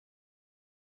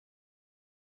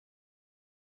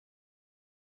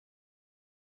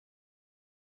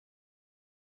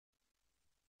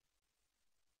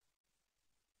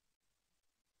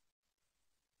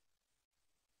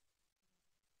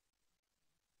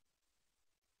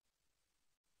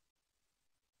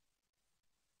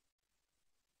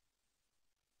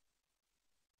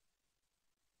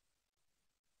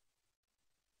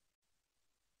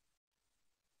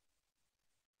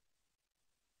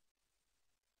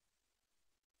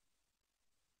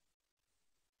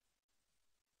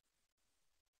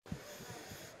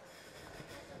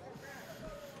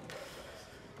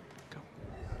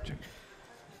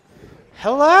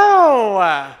Hello!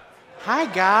 Hi,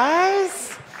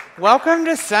 guys. Welcome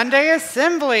to Sunday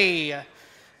Assembly.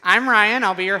 I'm Ryan.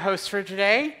 I'll be your host for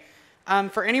today.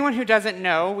 For anyone who doesn't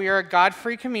know, we are a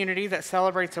God-free community that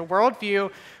celebrates a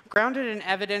worldview grounded in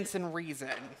evidence and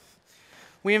reason.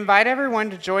 We invite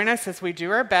everyone to join us as we do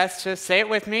our best to, say it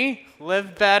with me,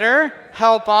 live better,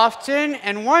 help often,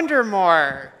 and wonder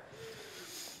more.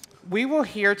 We will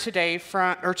hear today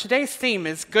today's theme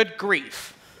is good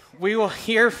grief. We will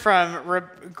hear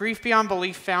from Grief Beyond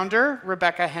Belief founder,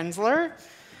 Rebecca Hensler,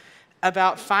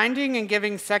 about finding and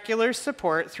giving secular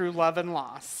support through love and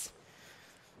loss.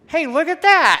 Hey, look at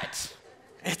that!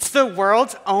 It's the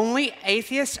world's only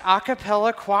atheist a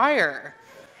cappella choir.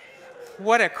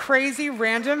 What a crazy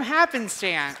random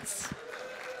happenstance.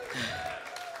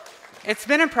 It's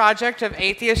been a project of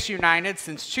Atheists United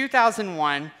since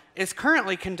 2001, is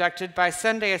currently conducted by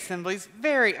Sunday Assembly's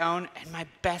very own and my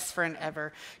best friend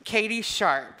ever, Katie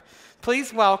Sharp.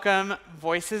 Please welcome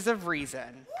Voices of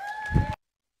Reason.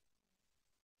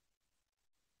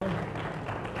 Check.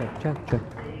 Thank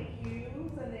you,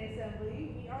 Sunday Assembly.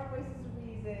 We are Voices of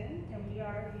Reason, and we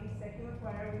are the secular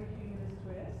choir with a humanist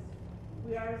twist.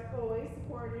 We are, as always,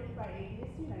 supported by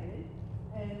Atheists United,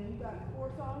 and we've got 4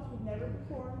 songs we've never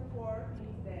performed before for you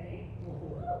today. So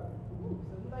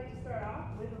we'd like to start off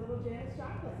with a little Janet's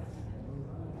Chocolate.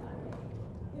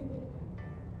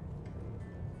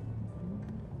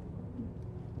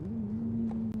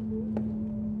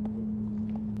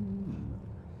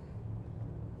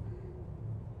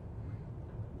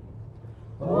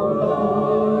 Oh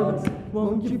Lord,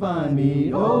 won't you find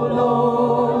me? Oh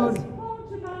Lord,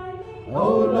 Won't you find me?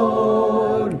 oh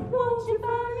Lord, Won't you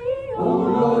find me? oh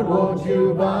Lord, won't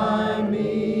you find me?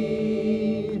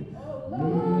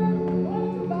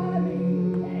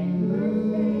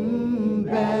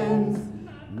 Friends,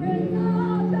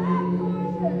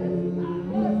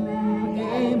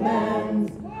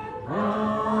 amens.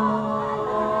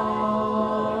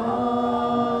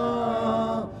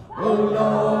 Oh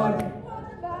Lord,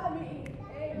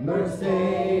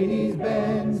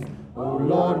 Mercedes-Benz. Oh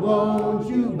Lord, won't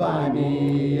you buy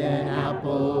me an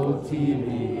Apple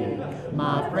TV?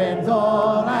 My friends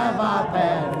all have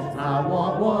iPads. I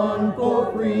want one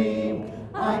for free.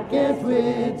 I can't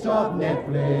switch off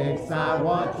Netflix. I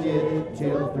watch it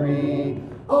till 3.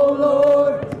 Oh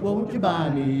Lord, won't you buy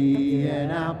me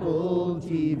an Apple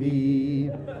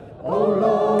TV? Oh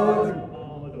Lord,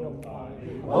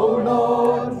 oh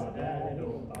Lord,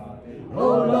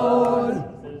 oh Lord,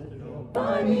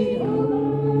 buy me. Oh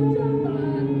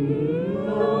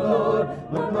Lord,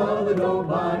 my brother don't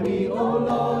buy me. Oh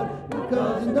Lord, my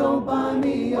cousin don't buy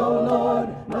me. Oh Lord,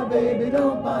 my baby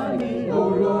don't buy me. Oh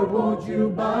Lord, won't you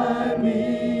buy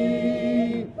me?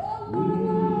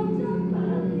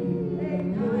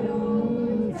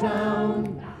 Town,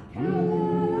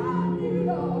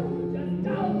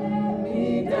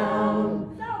 me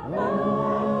down.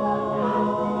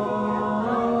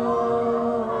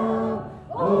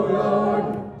 Oh Lord,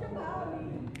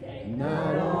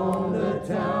 not on the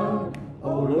town.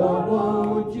 Oh Lord,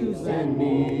 won't you send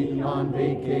me on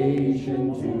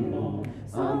vacation to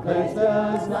some place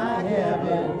just like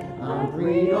heaven? I'm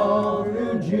free all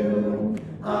through June.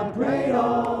 I prayed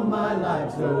all my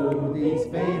life so these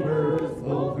favors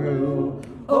pull through.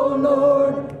 Oh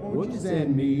Lord, won't you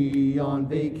send me on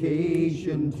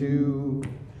vacation too?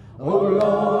 Oh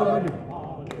Lord,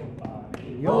 oh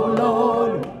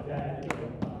Lord,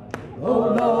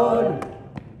 oh Lord,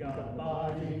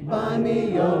 buy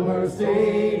me a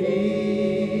Mercedes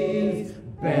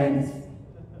Benz.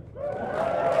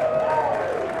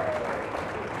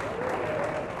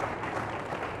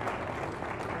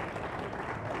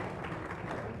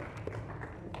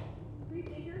 Free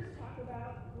thinkers talk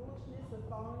about foolishness of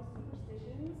following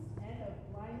superstitions and of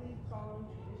blindly following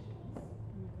traditions.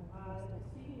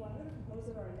 Stevie Wonder,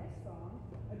 composer of our next song,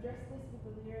 addressed this with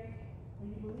the lyric,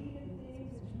 "When you believe in things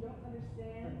that you don't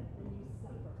understand, then you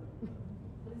suffer."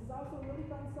 This is also a really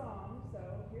fun song, so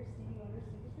here's Stevie Wonder's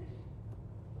Superstition.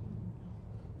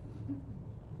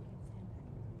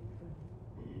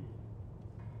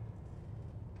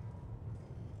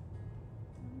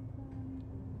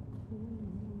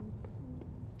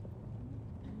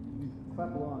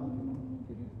 Clap along.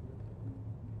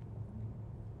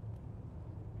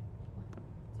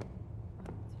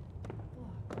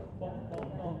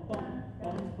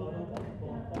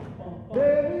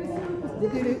 Very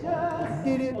superstitious.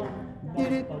 Did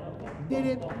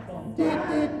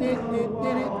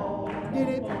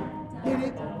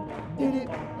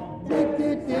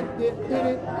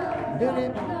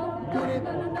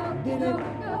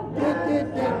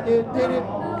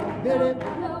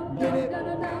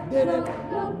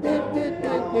it.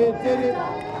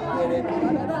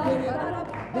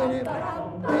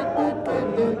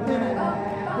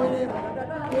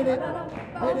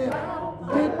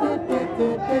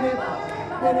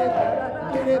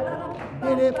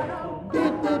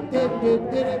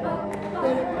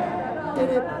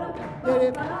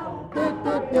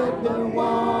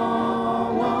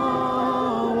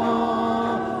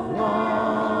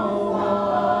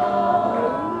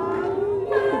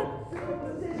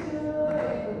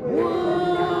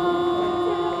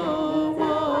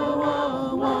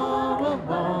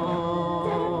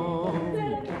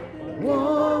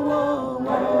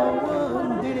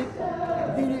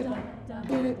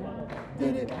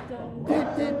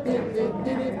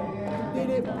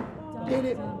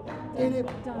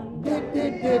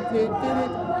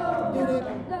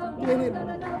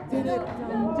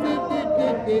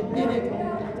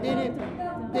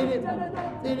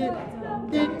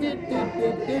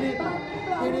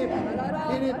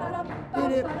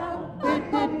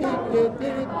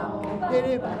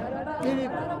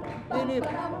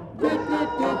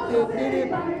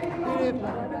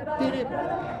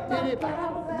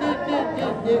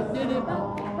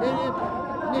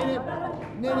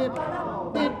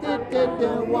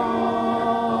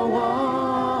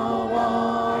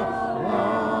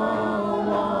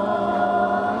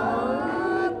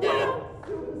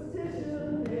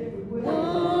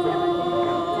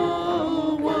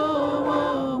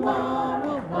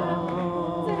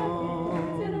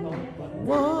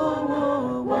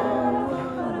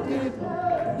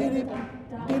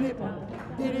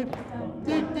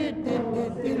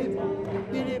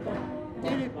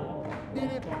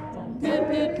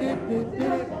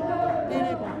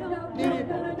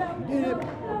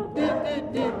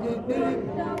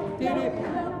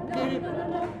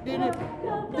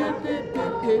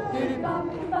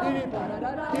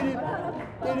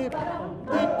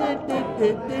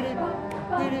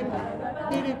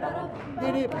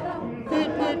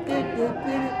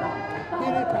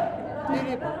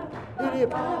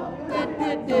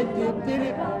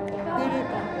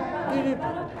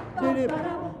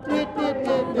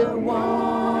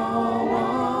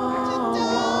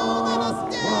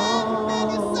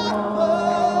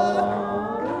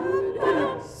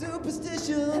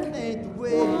 Superstition ain't the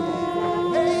way.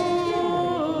 Hey.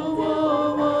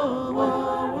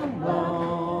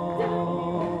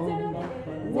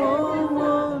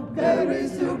 Very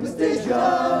superstitious.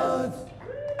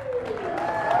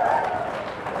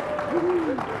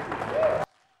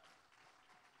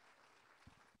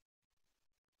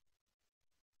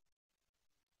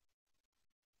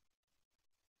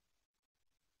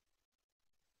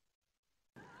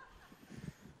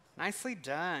 Nicely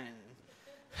done.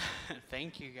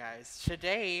 Thank you guys.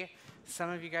 Today, some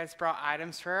of you guys brought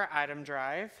items for our item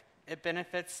drive. It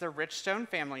benefits the Richstone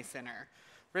Family Center.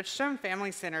 Richstone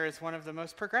Family Center is one of the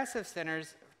most progressive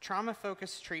centers,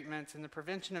 trauma-focused treatments in the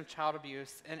prevention of child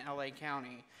abuse in LA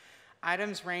County.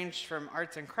 Items range from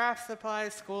arts and crafts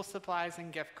supplies, school supplies,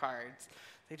 and gift cards.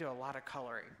 They do a lot of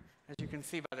coloring, as you can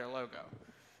see by their logo.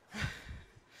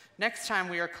 Next time,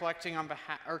 we are collecting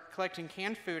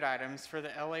canned food items for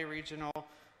the LA Regional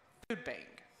Food Bank.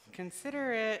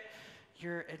 Consider it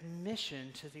your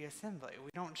admission to the assembly.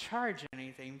 We don't charge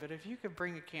anything, but if you could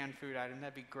bring a canned food item,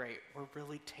 that'd be great. We're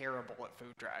really terrible at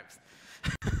food drives.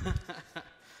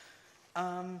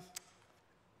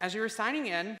 As you were signing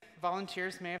in,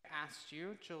 volunteers may have asked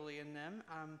you, Julie and them,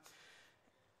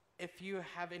 if you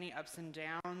have any ups and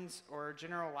downs or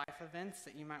general life events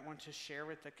that you might want to share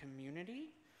with the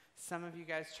community. Some of you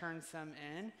guys turned some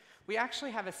in. We actually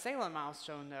have a Salem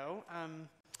milestone, though.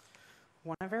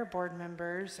 One of our board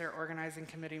members, our organizing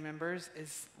committee members,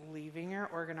 is leaving our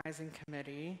organizing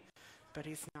committee, but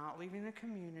he's not leaving the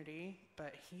community,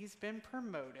 but he's been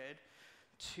promoted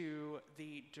to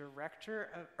the director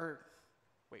of,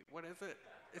 what is it?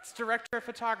 It's director of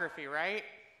photography, right?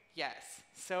 Yes.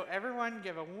 So everyone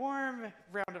give a warm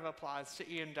round of applause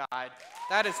to Ian Dodd.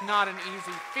 That is not an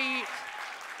easy feat.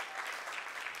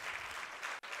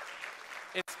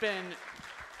 It's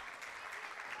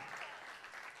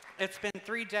been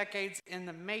 3 decades in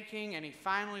the making, and he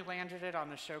finally landed it on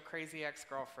the show Crazy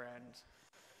Ex-Girlfriend.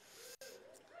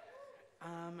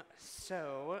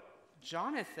 So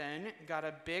Jonathan got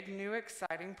a big, new,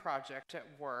 exciting project at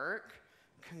work.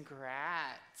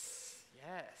 Congrats.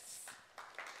 Yes.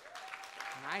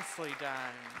 Nicely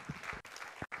done.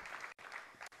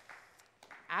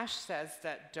 Ash says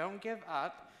that Don't Give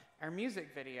Up, our music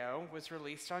video, was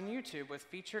released on YouTube with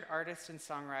featured artist and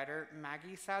songwriter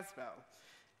Maggie Sasbo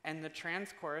and the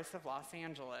Trans Chorus of Los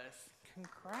Angeles.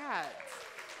 Congrats.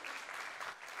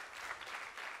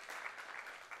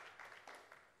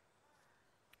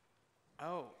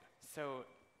 Oh, so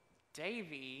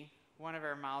Davey, one of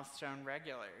our milestone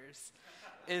regulars,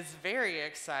 is very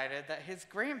excited that his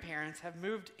grandparents have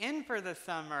moved in for the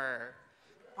summer.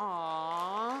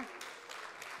 Aww.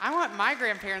 I want my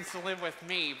grandparents to live with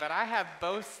me, but I have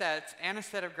both sets and a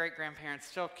set of great-grandparents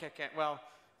still kicking. Well,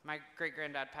 my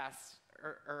great-granddad passed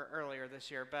earlier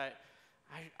this year, but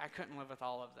I couldn't live with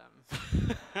all of them.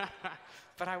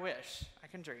 But I wish. I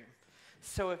can dream.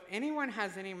 So if anyone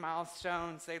has any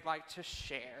milestones they'd like to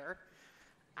share,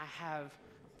 I have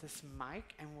this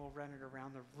mic, and we'll run it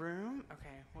around the room.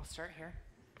 Okay, we'll start here.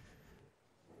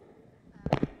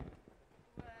 A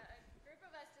group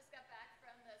of us just got back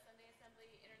from the Sunday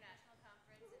Assembly International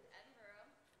Conference in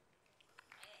Edinburgh.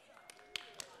 Really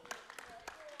cool.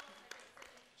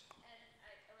 And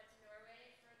I went to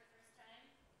Norway for the first time,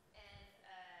 and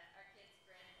our kids,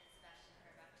 Brandon and Sebastian,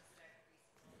 are about to start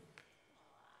preschool.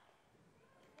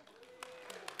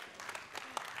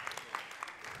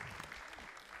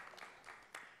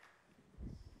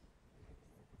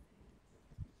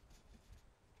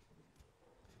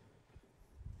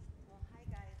 Hi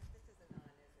guys, this isn't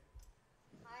on, is it?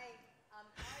 Hi, our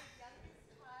youngest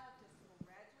child just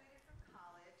graduated from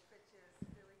college, which is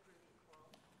really cool.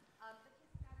 But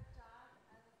he's got a job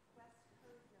at the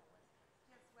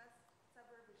west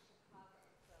suburb of Chicago,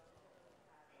 so we're really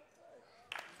proud of him. So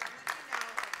let me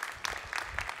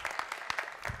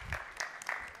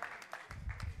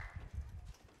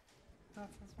know. Oh,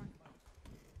 that's fine.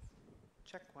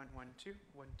 Check 1, 1, 2,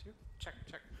 1, 2. Check,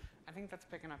 check. I think that's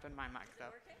picking up in my mic,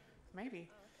 though. Working? Maybe.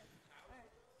 Oh, okay. All right.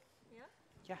 Yeah?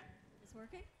 Yeah, It's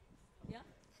working? Yeah?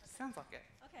 sounds like it.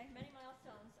 Okay, many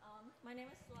milestones. My name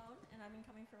is Sloan, and I've been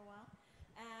coming for a while.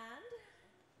 And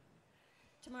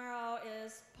tomorrow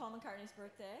is Paul McCartney's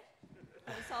birthday.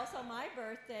 But it's also my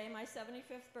birthday, my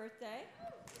 75th birthday.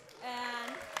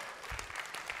 And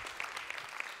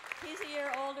he's a year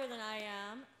older than I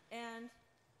am. And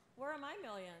where are my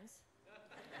millions?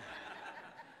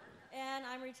 And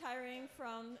I'm retiring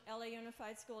from LA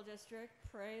Unified School District.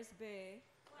 Praise be.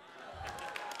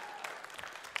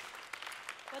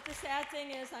 But the sad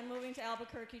thing is I'm moving to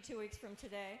Albuquerque 2 weeks from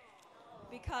today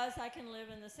because I can live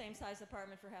in the same size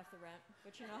apartment for half the rent,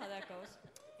 but you know how that goes.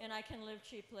 And I can live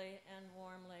cheaply and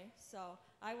warmly. So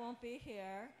I won't be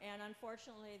here, and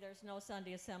unfortunately there's no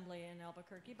Sunday assembly in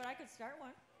Albuquerque, but I could start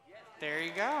one. There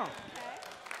you go. Okay?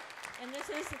 And this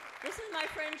is my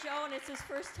friend Joe, and it's his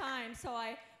first time, so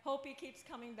I hope he keeps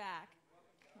coming back.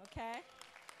 Okay?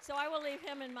 So I will leave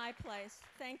him in my place.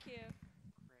 Thank you. Great.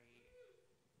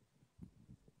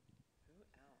 Who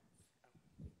else?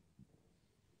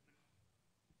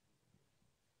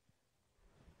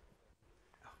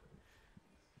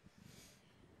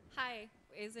 Hi,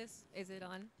 is it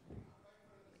on?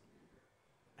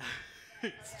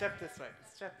 Step this way.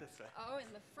 Step this way. Oh,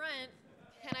 in the front.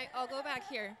 I'll go back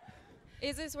here.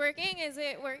 Is this working? Is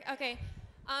it work? Okay.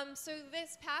 So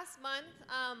this past month,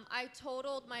 I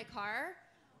totaled my car,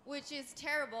 which is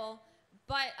terrible,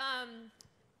 but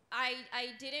I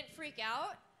didn't freak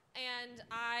out, and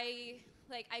I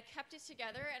kept it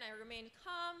together, and I remained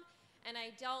calm, and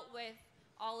I dealt with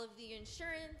all of the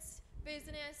insurance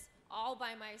business all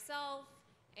by myself,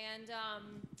 and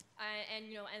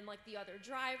the other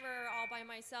driver all by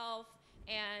myself,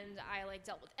 and I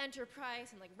dealt with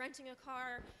enterprise and renting a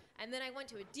car, and then I went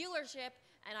to a dealership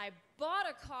and I bought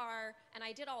a car and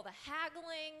I did all the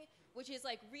haggling, which is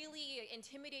really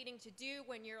intimidating to do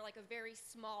when you're a very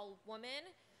small woman,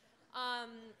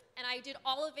 and I did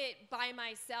all of it by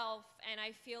myself, and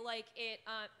I feel like it.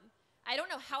 I don't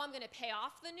know how I'm gonna pay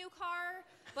off the new car,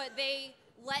 but they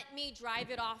let me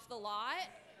drive it off the lot.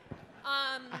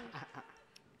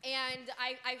 And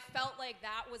I felt like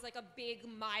that was a big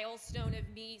milestone of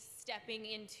me stepping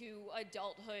into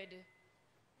adulthood.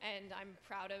 And I'm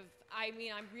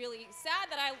really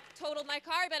sad that I totaled my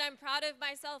car, but I'm proud of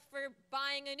myself for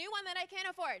buying a new one that I can't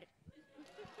afford.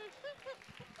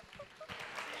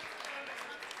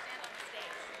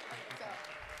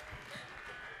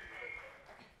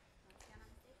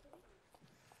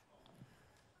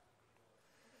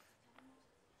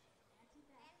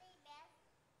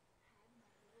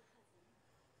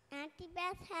 Auntie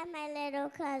Beth had my little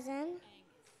cousin,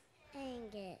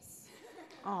 Angus.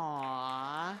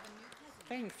 Aww.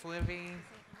 Thanks, Livy.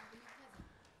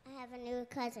 I have a new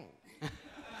cousin.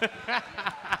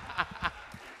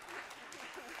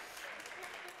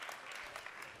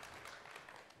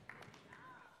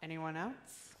 Anyone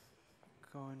else?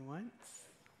 Going once?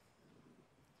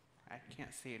 I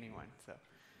can't see anyone, so.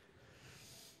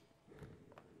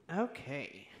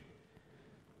 Okay.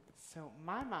 So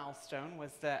my milestone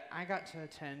was that I got to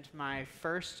attend my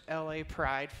first LA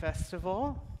Pride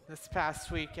Festival this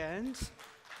past weekend.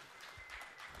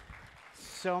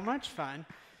 so much fun.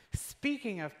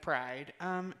 Speaking of pride,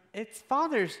 it's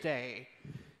Father's Day.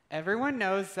 Everyone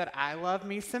knows that I love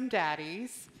me some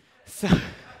daddies. So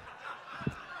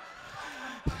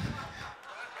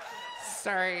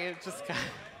sorry, it just got...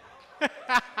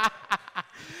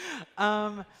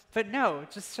 But no,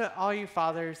 just to all you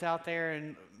fathers out there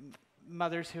and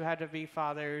mothers who had to be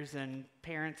fathers and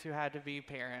parents who had to be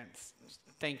parents,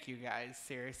 thank you guys,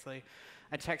 seriously.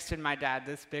 I texted my dad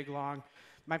this big long,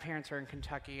 my parents are in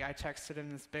Kentucky, I texted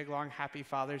him this big long Happy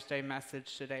Father's Day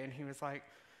message today, and he was like,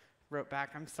 wrote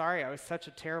back, I'm sorry I was such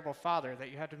a terrible father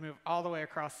that you had to move all the way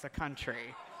across the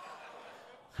country.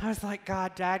 I was like,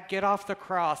 God, Dad, get off the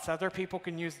cross. Other people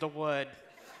can use the wood.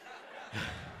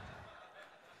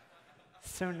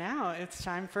 So now it's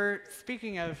time for,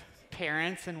 speaking of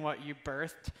parents and what you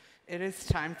birthed, it is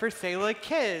time for Selah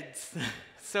Kids.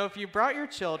 So if you brought your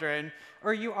children,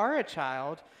 or you are a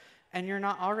child, and you're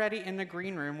not already in the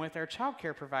green room with our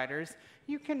childcare providers,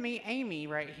 you can meet Amy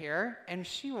right here, and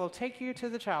she will take you to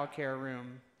the childcare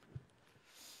room.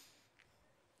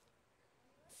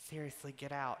 Seriously,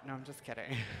 get out. No, I'm just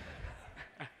kidding.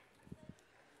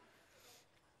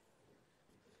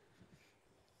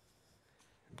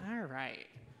 All right.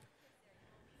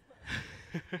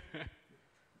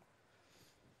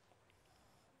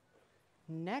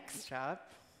 Next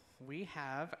up, we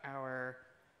have our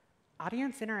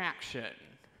audience interaction.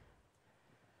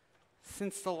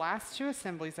 Since the last two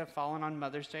assemblies have fallen on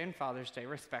Mother's Day and Father's Day,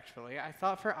 respectively, I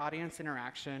thought for audience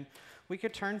interaction, we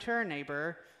could turn to our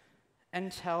neighbor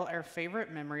and tell our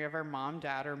favorite memory of our mom,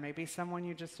 dad, or maybe someone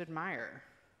you just admire.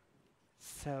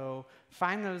 So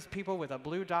find those people with a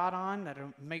blue dot on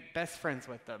that'll make best friends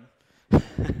with them.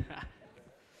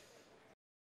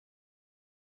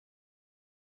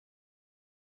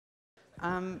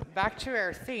 Back to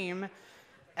our theme.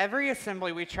 Every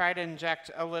assembly we try to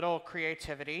inject a little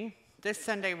creativity. This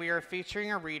Sunday we are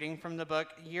featuring a reading from the book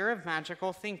Year of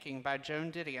Magical Thinking by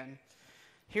Joan Didion.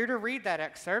 Here to read that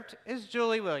excerpt is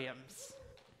Julie Williams.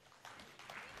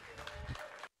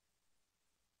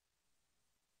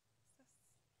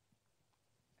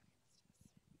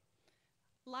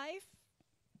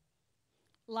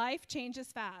 Life changes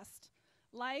fast.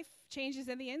 Life changes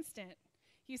in the instant.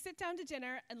 You sit down to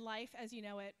dinner and life as you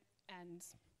know it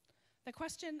ends. The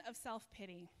question of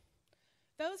self-pity.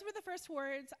 Those were the first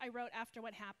words I wrote after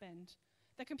what happened.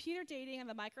 The computer dating on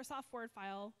the Microsoft Word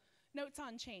file, notes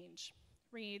on change,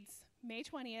 reads May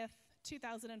 20th,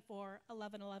 2004,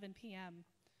 11:11 p.m.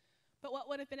 But what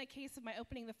would have been a case of my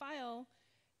opening the file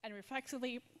and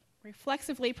reflexively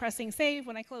pressing save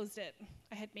when I closed it?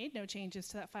 I had made no changes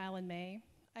to that file in May.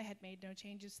 I had made no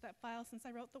changes to that file since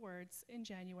I wrote the words in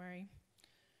January.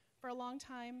 For a long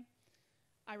time,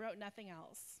 I wrote nothing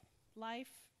else.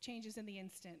 Life changes in the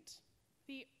instant,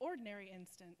 the ordinary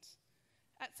instant.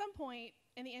 At some point,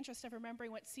 in the interest of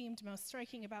remembering what seemed most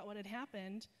striking about what had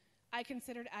happened, I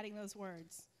considered adding those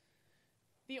words,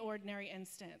 the ordinary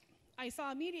instant. I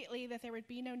saw immediately that there would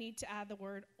be no need to add the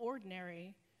word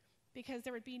ordinary because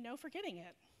there would be no forgetting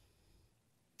it.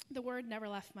 The word never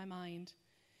left my mind.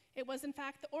 It was, in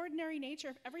fact, the ordinary nature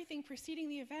of everything preceding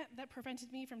the event that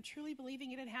prevented me from truly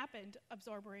believing it had happened,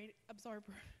 absorbing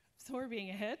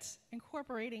it,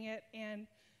 incorporating it, and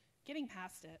getting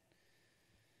past it.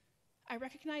 I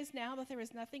recognize now that there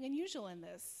was nothing unusual in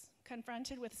this.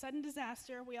 Confronted with sudden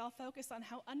disaster, we all focus on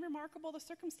how unremarkable the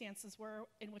circumstances were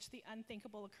in which the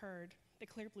unthinkable occurred. The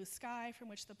clear blue sky from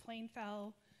which the plane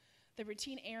fell, the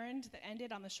routine errand that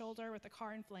ended on the shoulder with the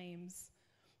car in flames,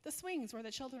 the swings where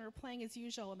the children were playing as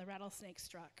usual and the rattlesnake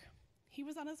struck. He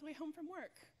was on his way home from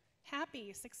work,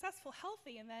 happy, successful,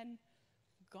 healthy, and then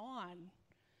gone.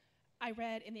 I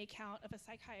read in the account of a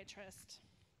psychiatrist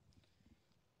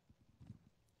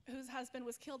whose husband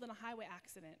was killed in a highway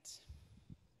accident.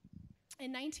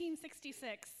 In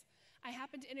 1966, I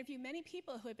happened to interview many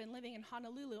people who had been living in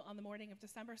Honolulu on the morning of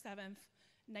December 7th,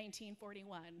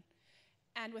 1941.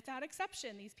 And without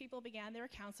exception, these people began their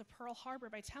accounts of Pearl Harbor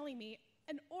by telling me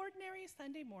an ordinary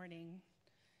Sunday morning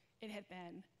it had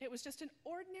been. It was just an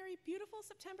ordinary, beautiful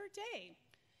September day.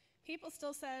 People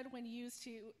still said when used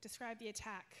to describe the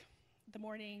attack, the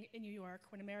morning in New York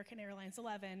when American Airlines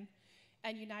 11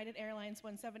 and United Airlines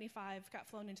 175 got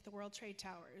flown into the World Trade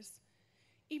Towers.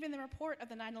 Even the report of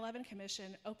the 9/11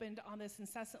 Commission opened on this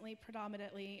incessantly,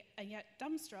 predominantly, and yet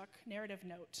dumbstruck narrative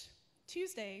note.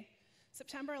 Tuesday,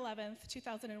 September 11th,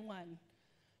 2001,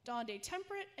 dawned a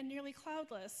temperate and nearly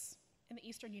cloudless in the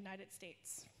eastern United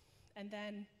States, and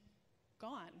then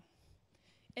gone.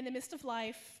 In the midst of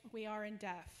life, we are in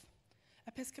death.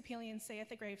 Episcopalians say at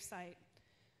the gravesite.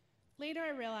 Later, I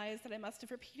realized that I must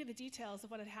have repeated the details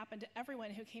of what had happened to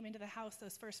everyone who came into the house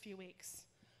those first few weeks.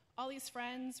 All these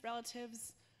friends,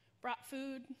 relatives brought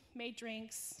food, made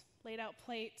drinks, laid out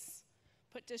plates,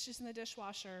 put dishes in the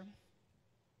dishwasher,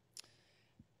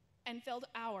 and filled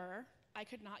our, I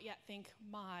could not yet think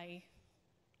my,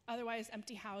 otherwise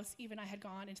empty house. Even I had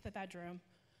gone into the bedroom,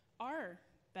 our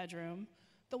bedroom,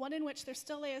 the one in which there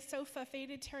still lay a sofa,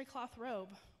 faded terry cloth robe,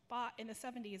 bought in the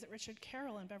 70s at Richard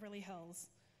Carroll in Beverly Hills,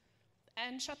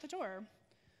 and shut the door.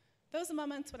 Those are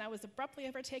moments when I was abruptly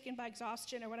overtaken by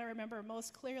exhaustion, or what I remember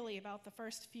most clearly about the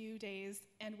first few days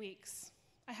and weeks.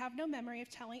 I have no memory of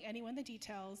telling anyone the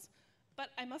details, but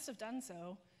I must have done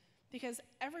so, because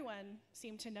everyone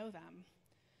seemed to know them.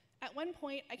 At one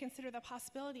point, I considered the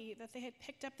possibility that they had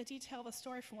picked up the detail of the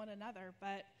story from one another,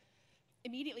 but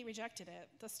immediately rejected it.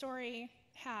 The story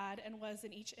had, and was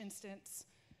in each instance,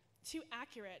 too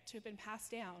accurate to have been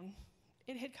passed down.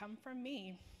 It had come from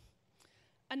me.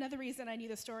 Another reason I knew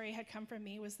the story had come from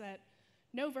me was that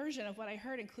no version of what I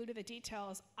heard included the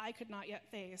details I could not yet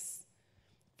face.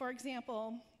 For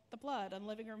example, the blood on the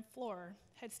living room floor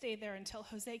had stayed there until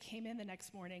Jose came in the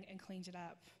next morning and cleaned it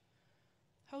up.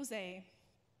 Jose,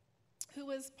 who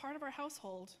was part of our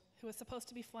household, who was supposed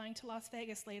to be flying to Las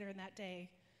Vegas later in that day,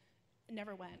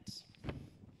 never went.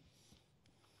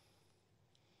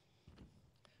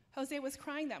 Jose was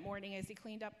crying that morning as he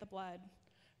cleaned up the blood.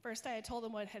 First, I had told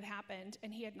him what had happened,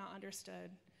 and he had not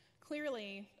understood.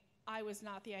 Clearly, I was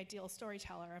not the ideal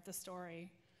storyteller of the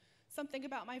story. Something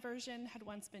about my version had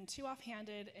once been too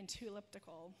offhanded and too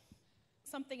elliptical.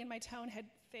 Something in my tone had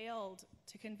failed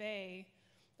to convey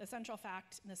the central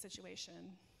fact in the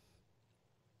situation.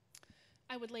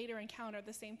 I would later encounter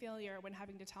the same failure when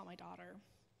having to tell my daughter.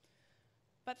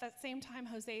 But at that same time,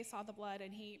 Jose saw the blood,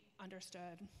 and he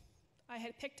understood. I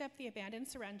had picked up the abandoned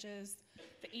syringes,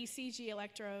 the ECG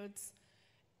electrodes,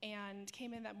 and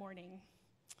came in that morning.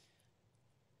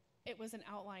 It was an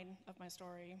outline of my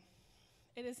story.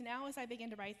 It is now, as I begin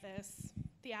to write this,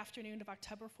 the afternoon of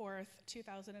October 4th,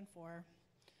 2004.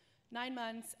 9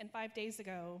 months and 5 days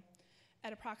ago,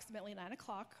 at approximately 9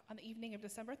 o'clock on the evening of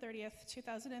December 30th,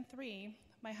 2003,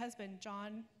 my husband,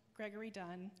 John Gregory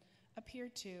Dunn,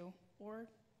 appeared to, or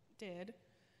did,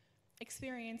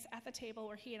 experience at the table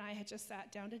where he and I had just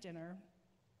sat down to dinner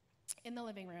in the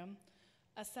living room,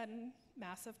 a sudden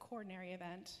massive coronary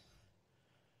event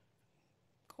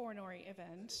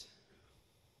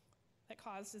that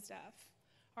caused his death.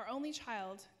 Our only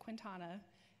child, Quintana,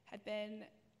 had been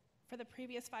for the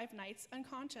previous 5 nights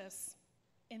unconscious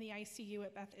in the ICU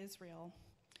at Beth Israel.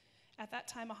 At that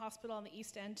time, a hospital on the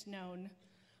East End known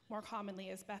more commonly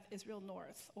as Beth Israel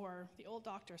North, or the Old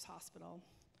Doctors Hospital,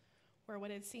 where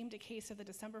what had seemed a case of the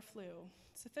December flu,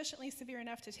 sufficiently severe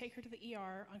enough to take her to the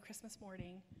ER on Christmas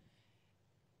morning,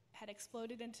 had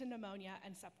exploded into pneumonia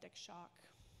and septic shock.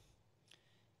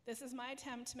 This is my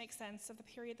attempt to make sense of the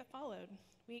period that followed,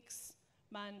 weeks,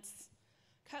 months,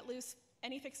 cut loose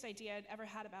any fixed idea I'd ever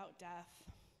had about death,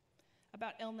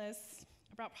 about illness,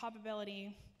 about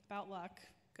probability, about luck,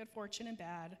 good fortune and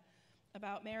bad,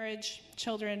 about marriage,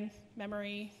 children,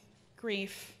 memory,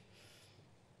 grief,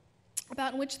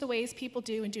 about in which the ways people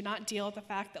do and do not deal with the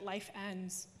fact that life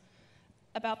ends,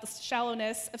 about the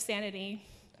shallowness of sanity,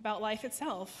 about life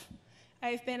itself.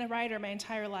 I've been a writer my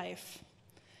entire life.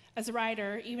 As a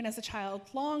writer, even as a child,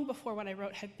 long before what I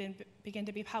wrote had begun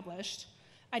to be published,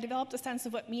 I developed a sense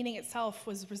of what meaning itself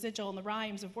was residual in the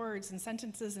rhymes of words and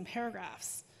sentences and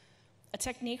paragraphs, a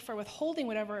technique for withholding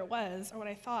whatever it was, or what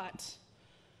I thought,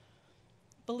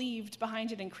 believed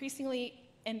behind an increasingly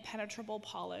impenetrable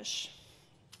polish.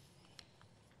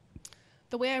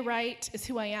 The way I write is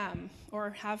who I am,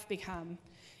 or have become.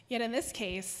 Yet in this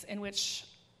case, in which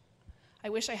I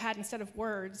wish I had, instead of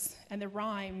words and the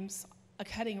rhymes, a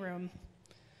cutting room,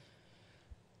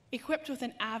 equipped with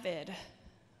an Avid,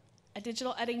 a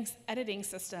digital editing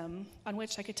system on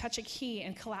which I could touch a key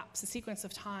and collapse a sequence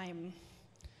of time,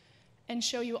 and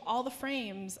show you all the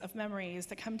frames of memories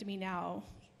that come to me now,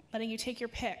 letting you take your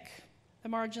pick, the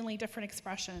marginally different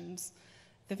expressions,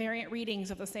 the variant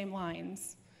readings of the same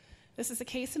lines. This is a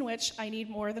case in which I need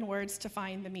more than words to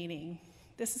find the meaning.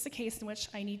 This is a case in which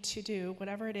I need to do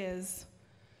whatever it is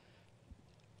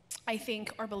I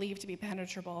think or believe to be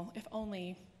penetrable, if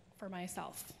only for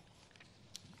myself.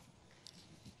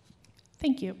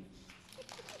 Thank you.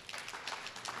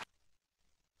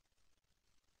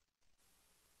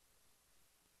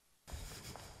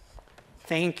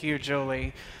 Thank you,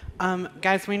 Julie.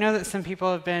 Guys, we know that some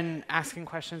people have been asking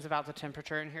questions about the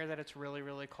temperature in here, that it's really,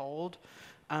 really cold.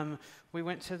 We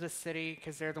went to the city,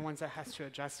 because they're the ones that has to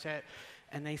adjust it,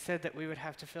 and they said that we would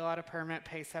have to fill out a permit,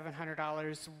 pay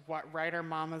 $700, write our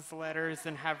mama's letters,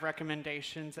 and have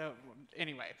recommendations.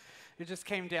 Anyway, It just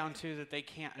came down to that they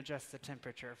can't adjust the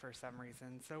temperature for some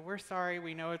reason. So we're sorry.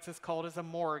 We know it's as cold as a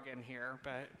morgue in here,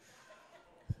 but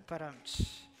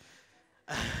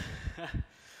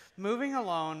moving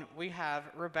along, we have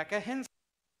Rebecca Hensler.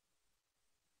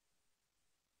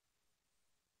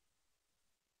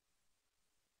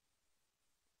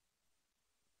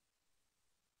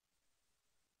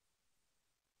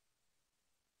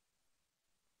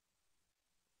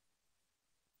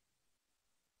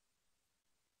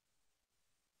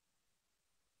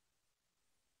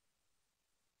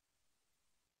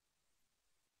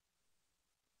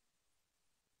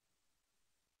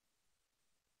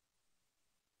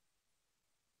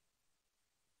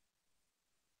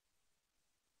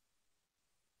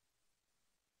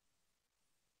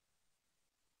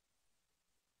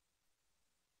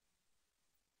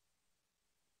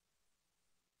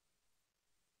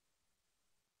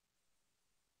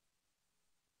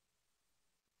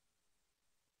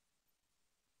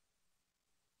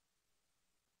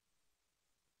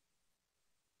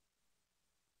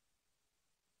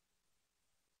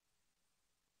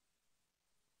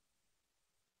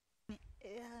 A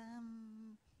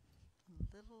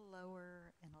little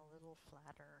lower and a little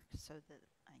flatter so that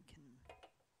I can.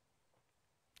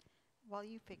 While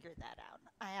you figure that out,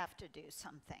 I have to do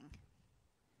something.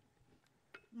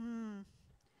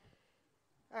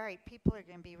 All right, people are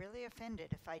going to be really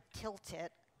offended if I tilt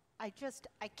it. I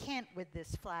can't with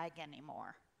this flag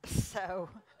anymore. So,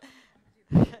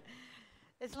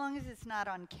 as long as it's not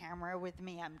on camera with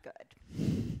me, I'm good.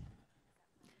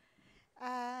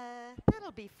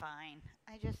 That'll be fine.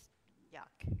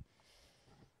 Yuck.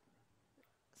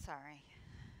 Sorry.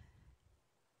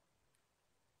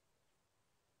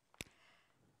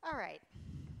 All right.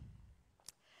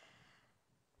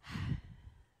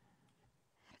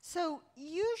 So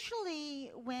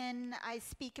usually when I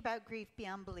speak about grief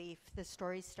beyond belief, the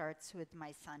story starts with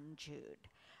my son, Jude.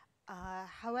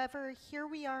 However, here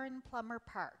we are in Plummer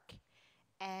Park,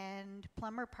 and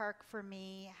Plummer Park for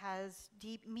me has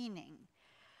deep meaning.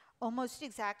 Almost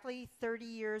exactly 30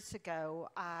 years ago,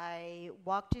 I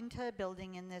walked into a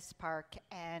building in this park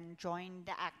and joined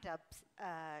ACT UP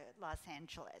Los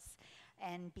Angeles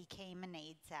and became an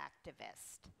AIDS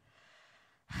activist.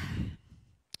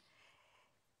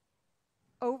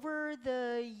 Over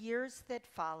the years that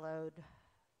followed,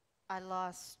 I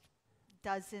lost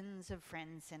dozens of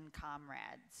friends and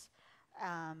comrades,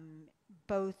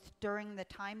 both during the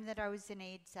time that I was an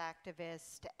AIDS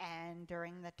activist and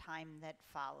during the time that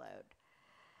followed.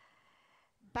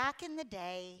 Back in the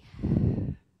day,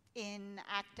 in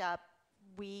ACT UP,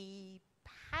 we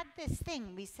had this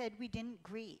thing. We said we didn't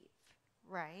grieve,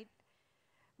 right?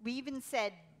 We even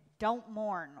said, don't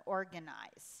mourn,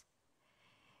 organize.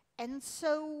 And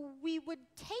so we would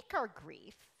take our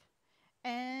grief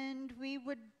and we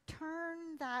would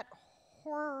turn that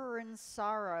horror and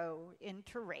sorrow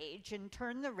into rage and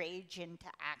turn the rage into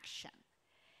action.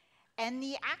 And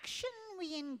the action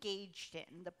we engaged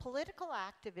in, the political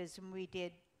activism we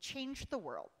did, changed the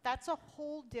world. That's a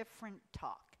whole different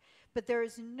talk. But there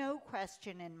is no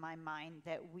question in my mind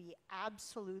that we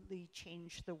absolutely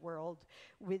changed the world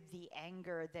with the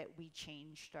anger that we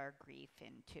changed our grief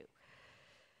into.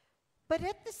 But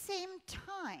at the same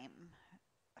time,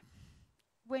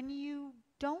 when you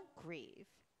don't grieve,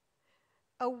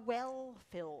 a well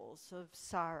fills of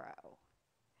sorrow.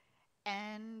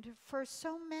 And for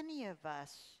so many of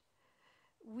us,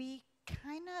 we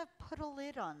kind of put a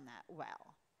lid on that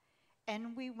well.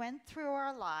 And we went through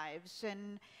our lives,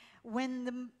 and when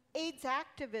the AIDS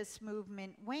activist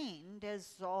movement waned,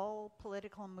 as all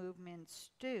political movements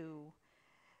do,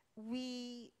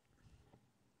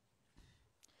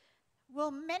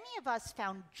 many of us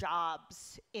found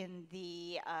jobs in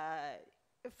the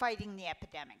fighting the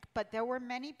epidemic, but there were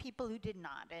many people who did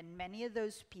not, and many of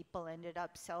those people ended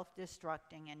up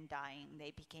self-destructing and dying. They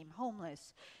became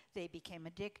homeless, they became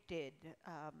addicted,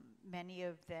 many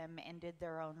of them ended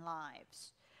their own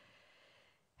lives.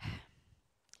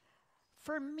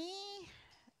 For me,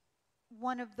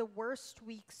 one of the worst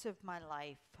weeks of my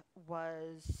life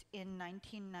was in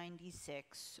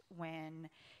 1996 when,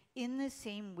 in the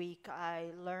same week, I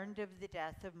learned of the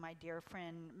death of my dear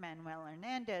friend Manuel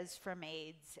Hernandez from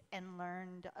AIDS and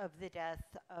learned of the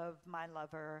death of my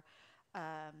lover,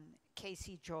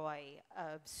 Casey Joy,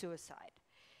 of suicide.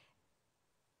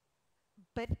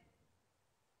 But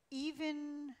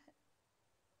even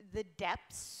the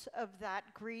depths of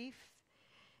that grief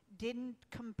didn't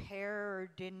compare or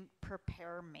didn't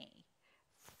prepare me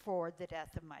for the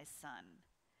death of my son.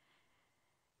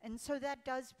 And so that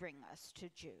does bring us to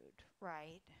Jude,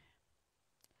 right?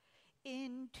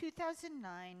 In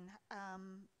 2009,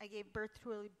 I gave birth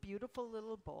to a beautiful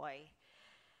little boy.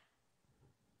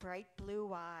 Bright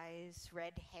blue eyes,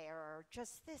 red hair,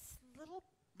 just this little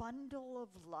bundle of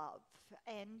love.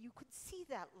 And you could see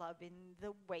that love in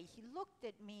the way he looked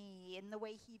at me, in the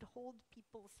way he'd hold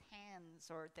people's hands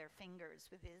or their fingers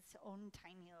with his own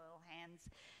tiny little hands,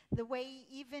 the way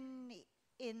even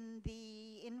in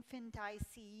the infant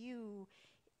ICU,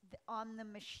 on the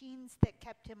machines that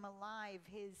kept him alive,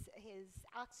 his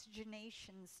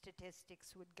oxygenation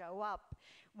statistics would go up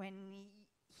when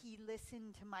he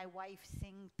listened to my wife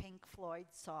sing Pink Floyd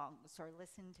songs or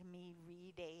listened to me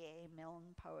read A.A.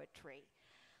 Milne poetry.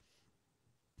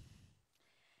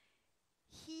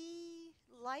 He,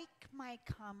 like my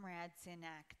comrades in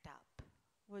ACT UP,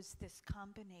 was this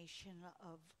combination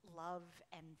of love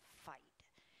and fight.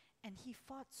 And he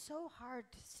fought so hard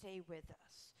to stay with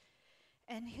us.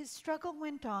 And his struggle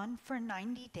went on for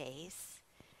 90 days.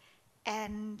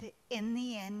 And in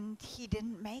the end, he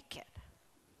didn't make it.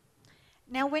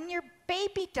 Now, when your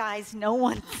baby dies, no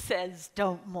one says,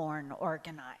 don't mourn,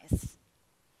 organize,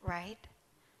 right?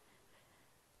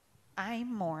 I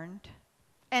mourned,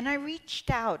 and I reached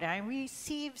out, and I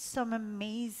received some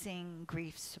amazing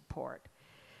grief support.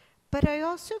 But I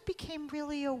also became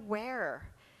really aware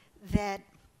that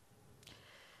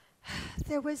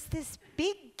there was this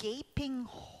big gaping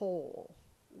hole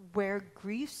where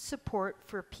grief support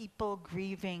for people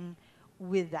grieving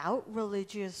without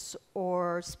religious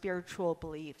or spiritual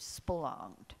beliefs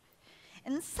belonged.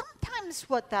 And sometimes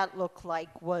what that looked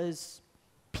like was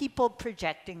people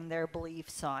projecting their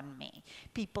beliefs on me.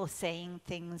 People saying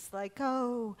things like,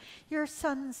 oh, your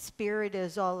son's spirit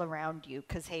is all around you,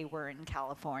 because, hey, we're in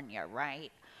California,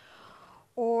 right?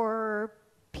 Or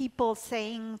people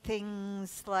saying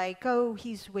things like, oh,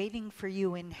 he's waiting for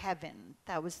you in heaven.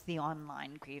 That was the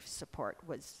online grief support,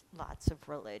 was lots of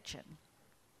religion.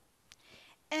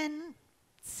 And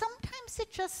sometimes it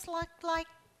just looked like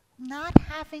not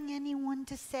having anyone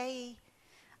to say,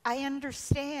 I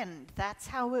understand, that's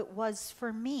how it was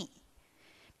for me.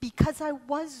 Because I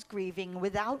was grieving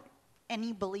without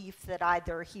any belief that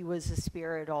either he was a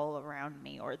spirit all around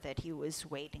me or that he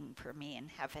was waiting for me in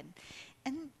heaven.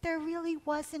 And there really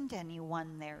wasn't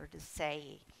anyone there to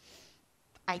say,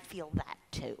 I feel that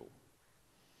too.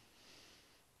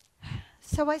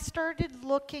 So I started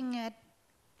looking at,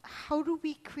 how do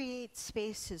we create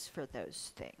spaces for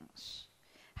those things?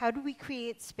 How do we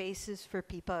create spaces for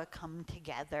people to come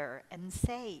together and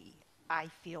say, I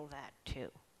feel that too?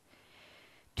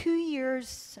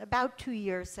 About 2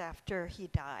 years after he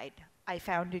died, I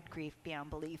founded Grief Beyond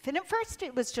Belief. And at first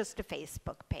it was just a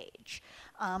Facebook page.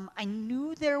 I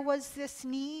knew there was this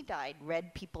need. I'd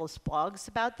read people's blogs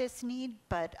about this need,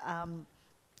 but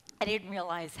I didn't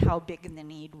realize how big the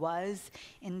need was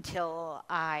until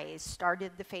I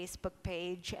started the Facebook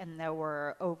page, and there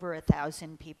were over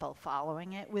 1,000 people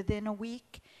following it within a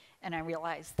week, and I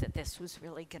realized that this was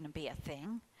really going to be a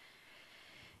thing.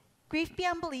 Grief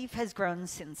Beyond Belief has grown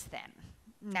since then.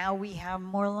 Now we have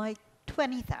more like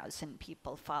 20,000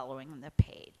 people following the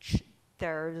page.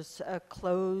 There's a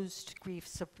closed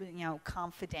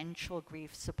confidential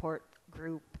grief support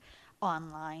group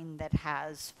online that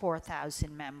has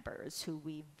 4,000 members who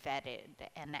we vetted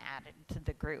and added to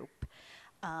the group.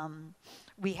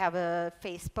 We have a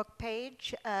Facebook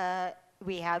page.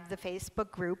 We have the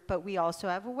Facebook group, but we also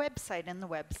have a website, and the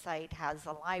website has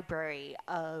a library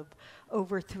of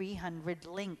over 300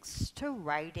 links to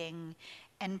writing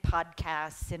and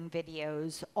podcasts and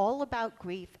videos, all about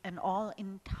grief and all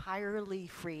entirely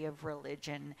free of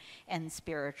religion and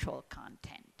spiritual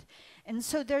content. And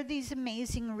so there are these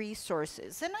amazing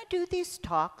resources. And I do these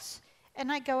talks,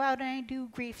 and I go out and I do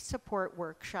grief support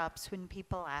workshops when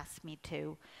people ask me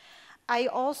to. I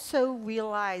also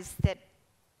realize that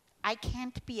I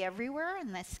can't be everywhere,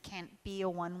 and this can't be a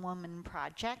one-woman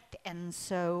project. And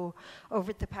so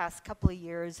over the past couple of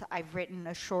years, I've written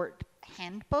a short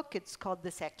handbook. It's called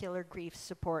the Secular Grief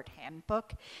Support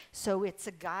Handbook. So it's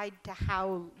a guide to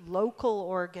how local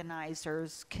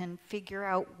organizers can figure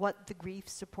out what the grief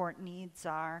support needs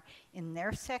are in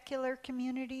their secular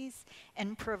communities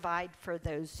and provide for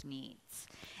those needs.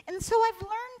 And so I've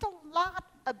learned a lot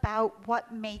about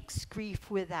what makes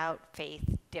grief without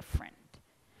faith different.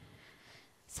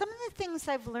 Some of the things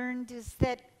I've learned is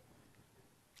that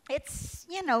it's,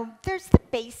 there's the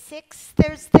basics.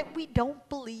 There's that we don't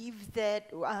believe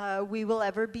that we will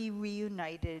ever be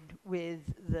reunited with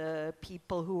the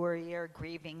people who are here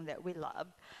grieving that we love.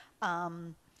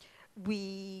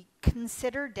 We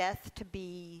consider death to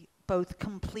be both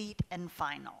complete and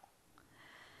final.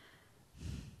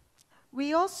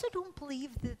 We also don't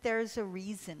believe that there's a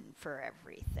reason for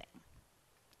everything.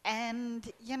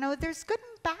 And, you know, there's good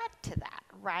and bad to that,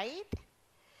 right?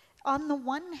 On the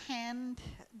one hand,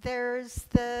 there's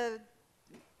that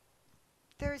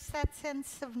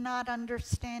sense of not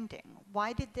understanding.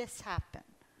 Why did this happen?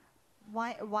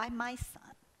 Why my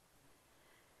son?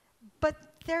 But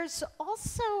there's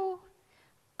also,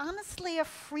 honestly, a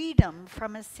freedom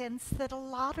from a sense that a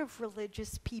lot of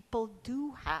religious people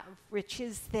do have, which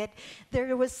is that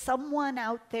there was someone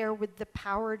out there with the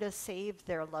power to save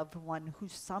their loved one who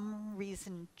some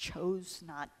reason chose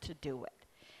not to do it.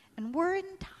 And we're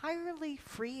entirely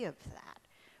free of that.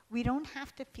 We don't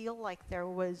have to feel like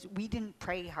we didn't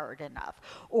pray hard enough,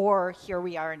 or here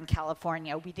we are in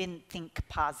California, we didn't think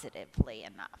positively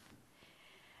enough.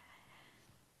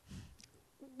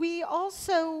 We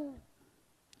also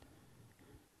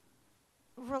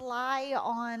rely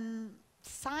on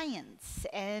science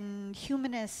and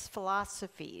humanist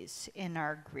philosophies in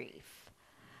our grief.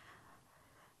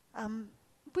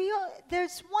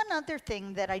 There's one other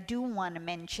thing that I do want to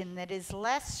mention that is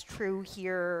less true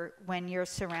here when you're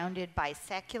surrounded by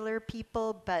secular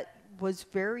people, but was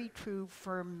very true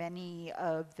for many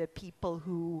of the people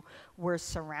who were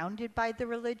surrounded by the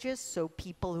religious, so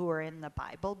people who are in the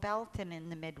Bible Belt and in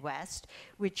the Midwest,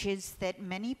 which is that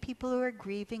many people who are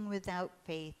grieving without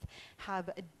faith have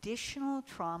additional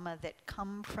trauma that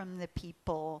come from the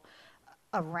people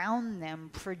around them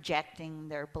projecting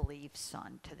their beliefs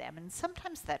onto them. And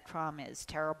sometimes that trauma is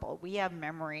terrible. We have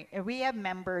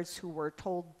members who were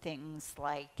told things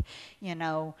like, you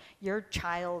know, your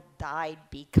child died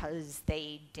because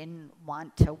they didn't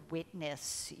want to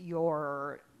witness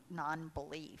your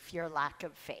non-belief, your lack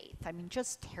of faith. I mean,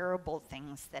 just terrible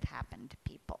things that happen to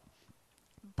people.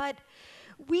 But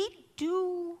we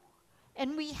do,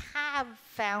 and we have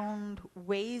found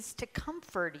ways to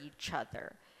comfort each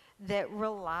other that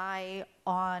rely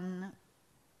on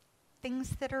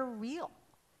things that are real.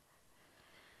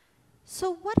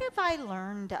 So what have I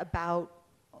learned about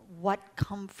what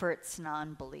comforts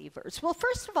non-believers? Well,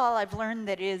 first of all, I've learned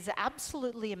that it is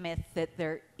absolutely a myth that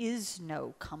there is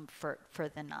no comfort for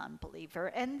the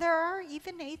non-believer. And there are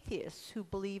even atheists who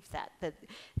believe that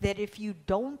if you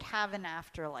don't have an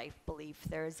afterlife belief,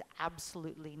 there is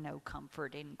absolutely no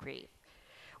comfort in grief.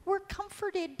 We're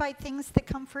comforted by things that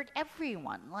comfort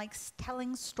everyone, like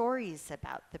telling stories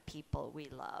about the people we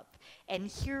love and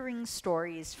hearing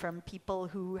stories from people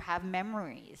who have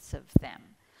memories of them.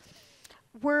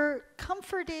 We're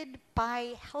comforted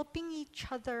by helping each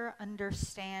other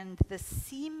understand the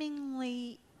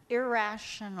seemingly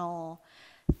irrational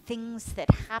things that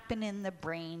happen in the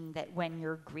brain that when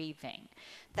you're grieving.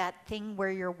 That thing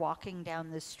where you're walking down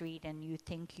the street and you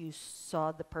think you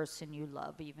saw the person you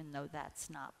love, even though that's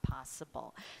not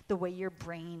possible. The way your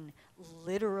brain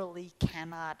literally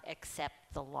cannot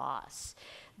accept the loss.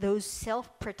 Those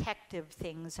self-protective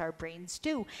things our brains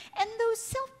do. And those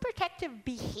self-protective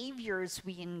behaviors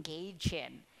we engage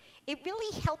in. It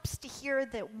really helps to hear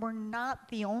that we're not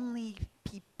the only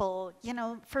people, you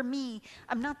know, for me,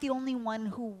 I'm not the only one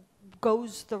who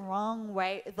goes the long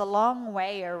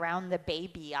way around the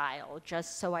baby aisle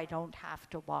just so I don't have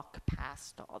to walk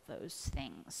past all those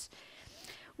things.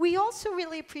 We also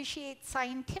really appreciate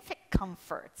scientific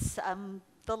comforts.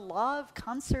 The law of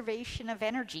conservation of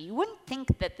energy. You wouldn't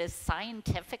think that this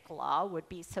scientific law would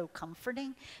be so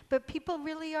comforting, but people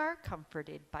really are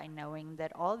comforted by knowing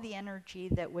that all the energy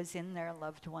that was in their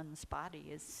loved one's body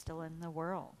is still in the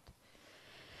world.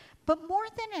 But more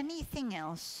than anything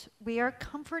else, we are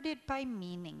comforted by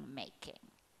meaning making.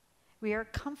 We are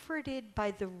comforted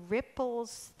by the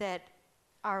ripples that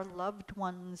our loved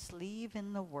ones leave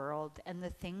in the world and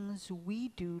the things we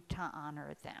do to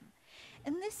honor them.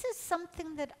 And this is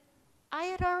something that I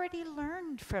had already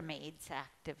learned from AIDS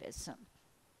activism.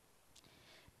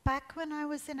 Back when I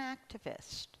was an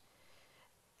activist,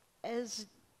 as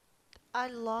I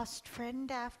lost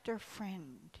friend after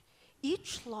friend,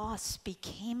 each loss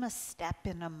became a step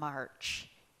in a march.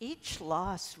 Each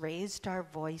loss raised our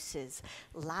voices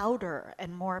louder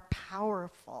and more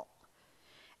powerful.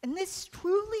 And this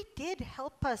truly did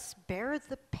help us bear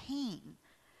the pain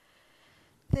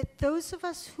that those of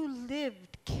us who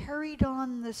lived carried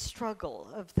on the struggle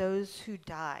of those who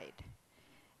died.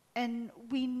 And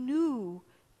we knew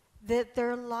that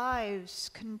their lives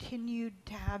continued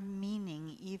to have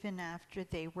meaning even after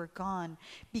they were gone,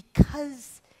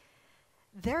 because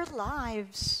their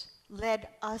lives led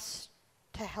us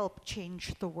to help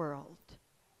change the world.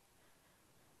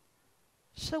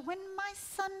 So when my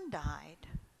son died,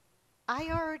 I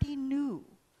already knew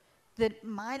that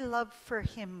my love for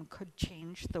him could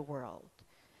change the world.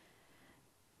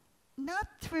 Not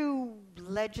through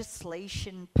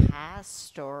legislation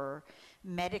passed or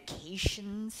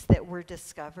medications that were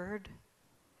discovered,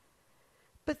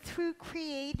 but through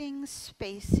creating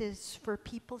spaces for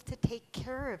people to take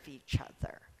care of each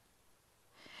other.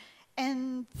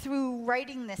 And through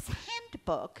writing this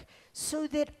handbook so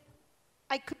that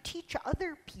I could teach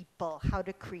other people how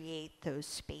to create those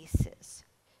spaces.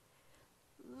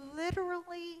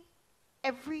 Literally,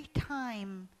 every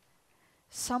time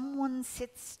someone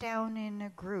sits down in a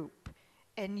group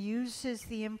and uses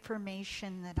the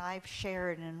information that I've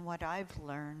shared and what I've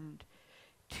learned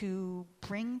to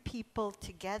bring people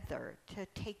together, to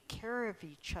take care of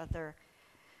each other,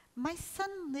 my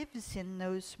son lives in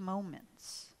those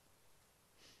moments.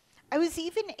 I was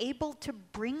even able to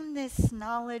bring this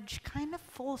knowledge kind of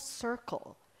full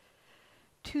circle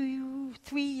to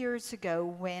 3 years ago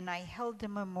when I held a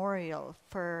memorial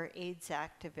for AIDS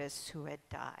activists who had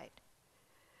died.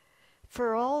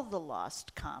 For all the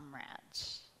lost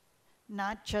comrades,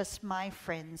 not just my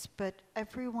friends, but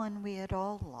everyone we had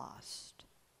all lost.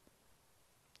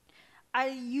 I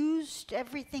used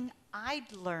everything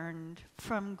I'd learned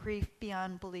from Grief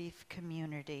Beyond Belief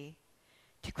community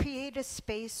to create a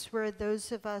space where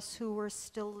those of us who were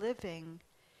still living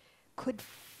could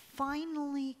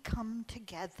finally come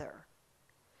together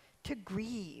to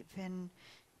grieve and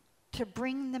to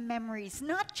bring the memories,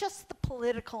 not just the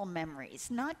political memories,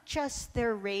 not just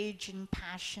their rage and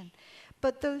passion,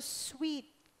 but those sweet,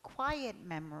 quiet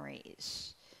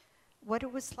memories. What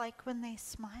it was like when they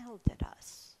smiled at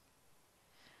us.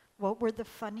 What were the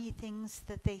funny things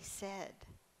that they said?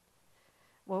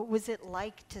 What was it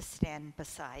like to stand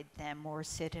beside them or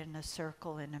sit in a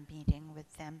circle in a meeting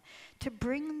with them? To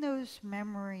bring those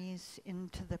memories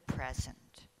into the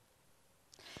present.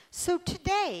 So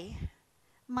today,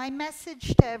 my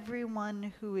message to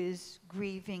everyone who is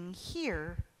grieving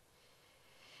here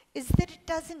is that it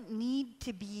doesn't need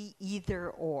to be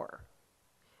either or.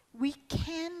 We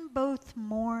can both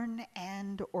mourn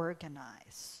and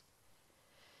organize.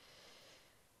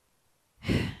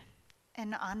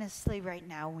 And honestly, right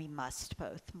now, we must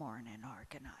both mourn and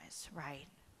organize, right?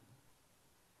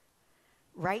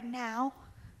 Right now,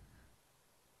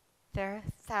 there are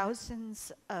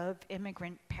thousands of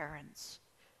immigrant parents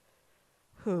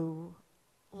who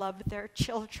love their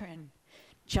children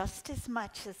just as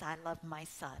much as I love my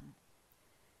son,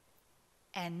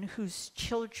 and whose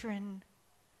children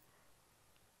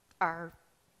are,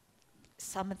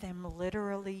 some of them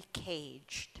literally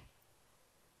caged,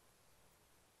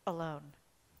 alone.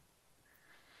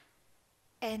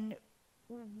 And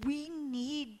we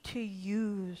need to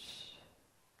use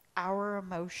our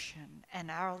emotion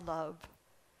and our love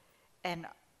and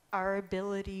our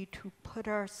ability to put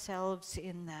ourselves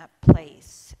in that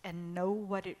place and know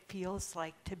what it feels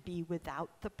like to be without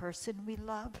the person we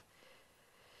love.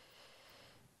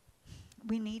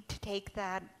 We need to take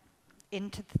that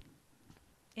into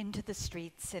the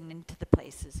streets and into the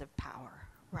places of power,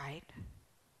 right?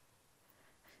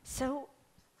 So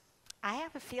I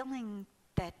have a feeling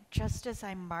that just as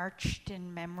I marched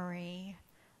in memory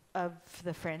of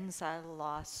the friends I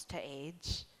lost to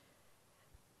AIDS,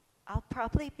 I'll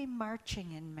probably be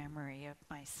marching in memory of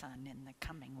my son in the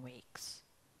coming weeks.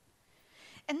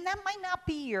 And that might not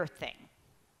be your thing.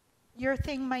 Your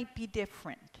thing might be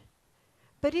different.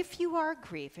 But if you are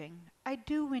grieving, I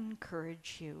do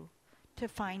encourage you to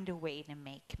find a way to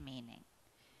make meaning.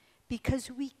 Because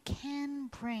we can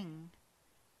bring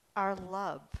our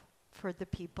love for the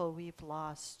people we've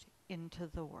lost into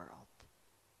the world.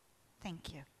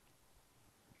 Thank you.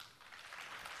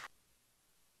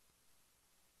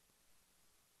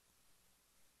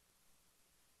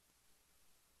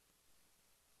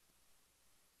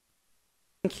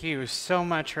 Thank you so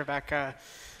much, Rebecca.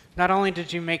 Not only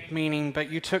did you make meaning, but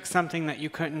you took something that you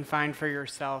couldn't find for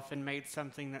yourself and made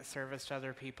something that serviced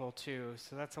other people too.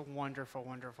 So that's a wonderful,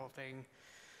 wonderful thing.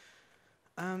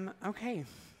 Okay,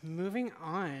 moving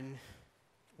on.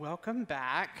 Welcome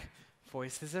back,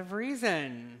 Voices of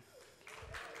Reason.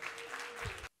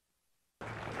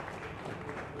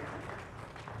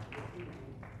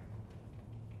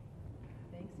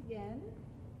 Thanks again.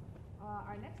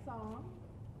 Our next song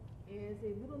is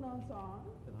a little-known song.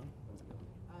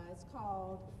 It's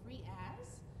called Free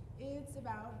As. It's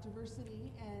about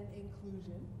diversity and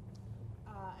inclusion.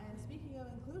 And speaking of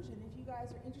inclusion, if you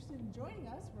guys are interested in joining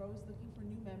us, we're always looking for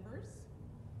new members.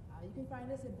 You can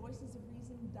find us at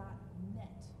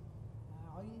voicesofreason.net.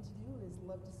 All you need to do is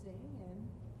love to sing, and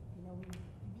you can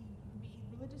be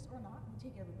religious or not. We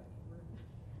take everybody. We're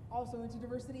also into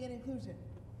diversity and inclusion.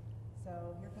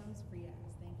 So here comes Free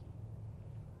As.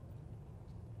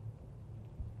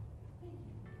 Thank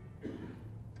you. Thank you.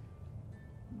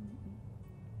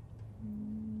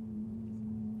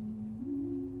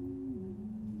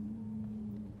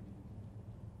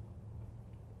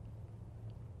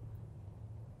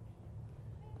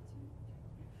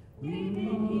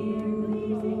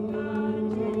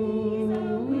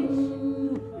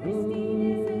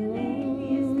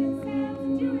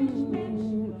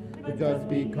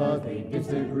 because they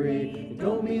disagree. It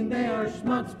don't mean they are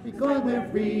schmucks, because we're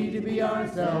free to be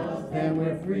ourselves, and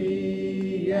we're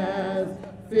free as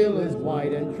Phil is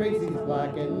white and Tracy's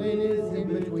black and Lynn is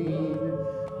in between.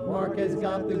 Mark has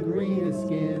got the greenest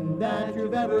skin that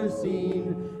you've ever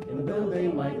seen. And though they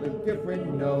might look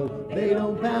different, no, they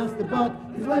don't pass the buck.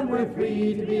 Cause when we're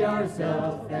free to be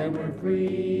ourselves, and we're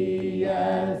free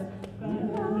as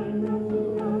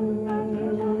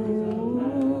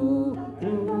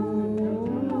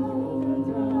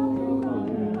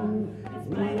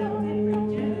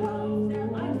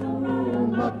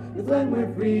when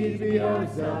we're free to be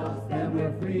ourselves, and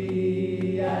we're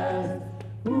free as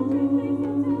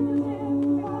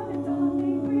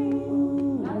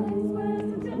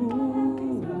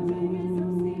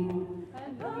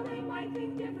and though they might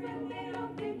think different, they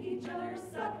don't think each other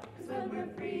suck. 'Cause when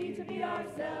we're free to be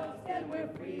ourselves, then we're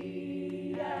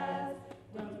free as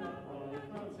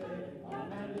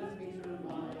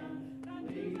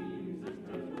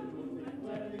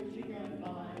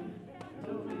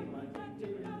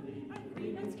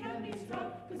can be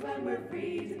struck, 'cause when we're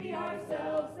free to be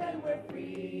ourselves, then we're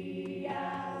free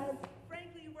as.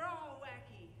 Frankly, we're all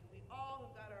wacky. We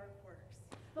all have got our quirks.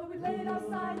 But we laid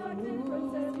aside our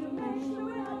differences to make sure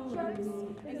we're not jerks.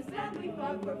 In this land we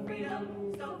fought for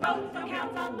freedom, so vote don't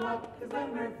count on luck. 'Cause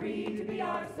when we're free to be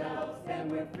ourselves, then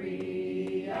we're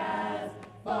free as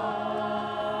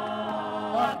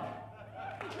fuck.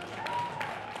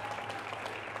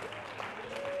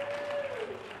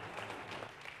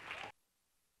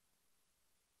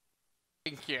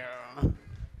 Thank you.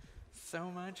 So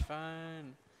much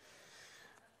fun.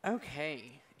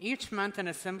 Okay. Each month, an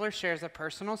assembler shares a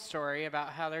personal story about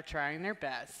how they're trying their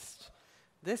best.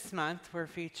 This month, we're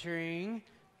featuring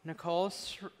Nicole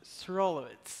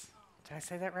Srulowitz. Did I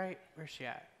say that right? Where's she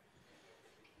at?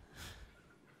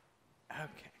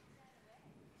 Okay.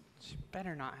 She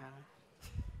better not have.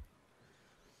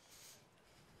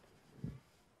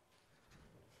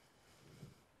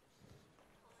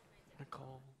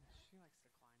 Nicole. She likes to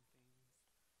climb things.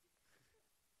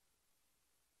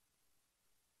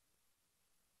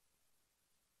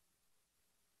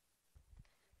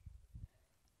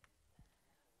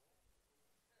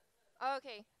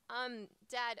 Okay,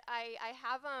 Dad, I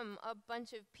have a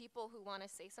bunch of people who want to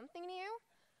say something to you.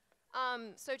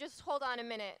 So just hold on a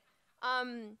minute.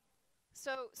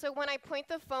 So when I point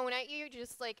the phone at you,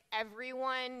 just like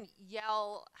everyone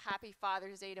yell Happy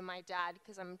Father's Day to my dad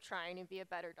because I'm trying to be a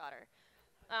better daughter.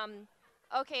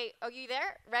 Okay, are you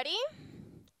there? Ready?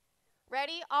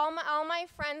 Ready? All my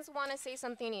friends want to say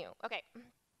something to you. Okay.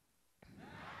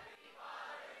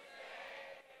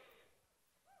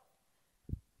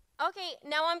 Okay,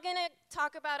 now I'm going to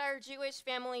talk about our Jewish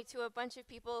family to a bunch of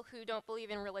people who don't believe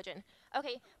in religion.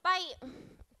 Okay, bye.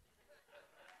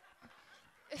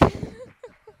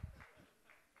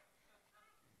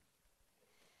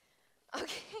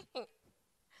 Okay.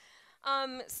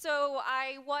 So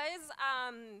I was,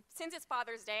 since it's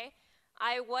Father's Day,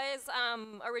 I was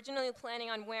originally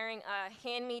planning on wearing a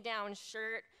hand-me-down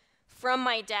shirt from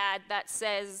my dad that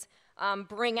says,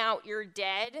 "Bring out your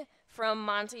dead," from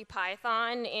Monty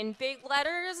Python in big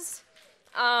letters,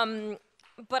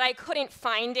 but I couldn't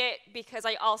find it because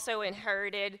I also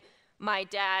inherited my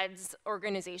dad's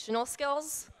organizational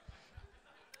skills.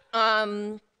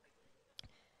 And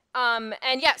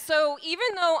yeah, so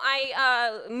even though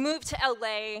I moved to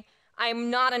LA, I'm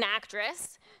not an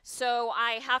actress, so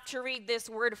I have to read this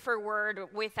word for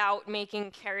word without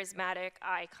making charismatic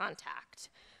eye contact.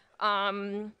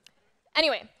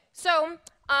 Anyway, so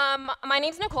my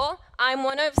name's Nicole. I'm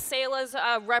one of Selah's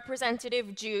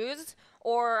representative Jews,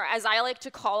 or as I like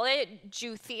to call it,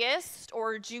 Jew-theist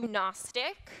or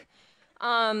Jew-gnostic.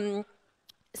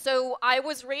 So I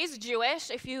was raised Jewish,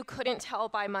 if you couldn't tell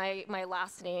by my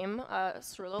last name,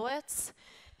 Srulowitz.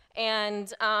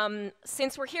 And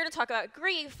since we're here to talk about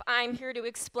grief, I'm here to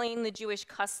explain the Jewish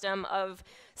custom of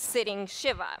sitting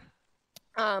Shiva.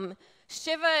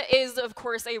 Shiva is, of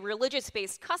course, a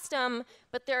religious-based custom,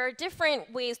 but there are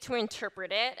different ways to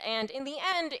interpret it, and in the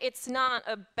end, it's not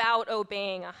about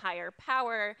obeying a higher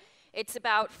power. It's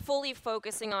about fully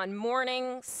focusing on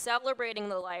mourning, celebrating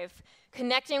the life,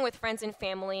 connecting with friends and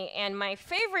family, and my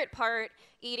favorite part,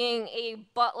 eating a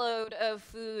buttload of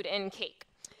food and cake.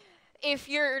 If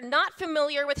you're not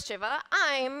familiar with Shiva,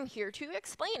 I'm here to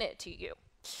explain it to you.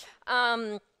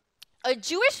 A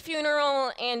Jewish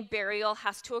funeral and burial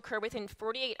has to occur within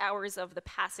 48 hours of the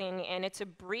passing, and it's a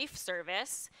brief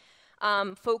service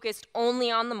focused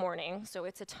only on the mourning, so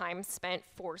it's a time spent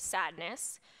for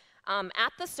sadness.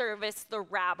 At the service, the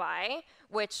rabbi,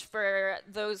 which for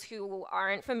those who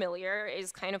aren't familiar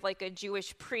is kind of like a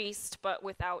Jewish priest, but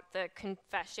without the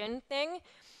confession thing.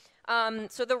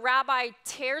 So the rabbi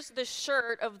tears the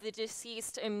shirt of the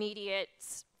deceased immediate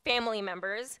family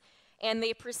members, and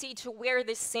they proceed to wear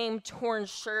this same torn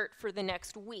shirt for the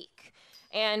next week.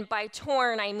 And by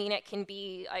torn, I mean it can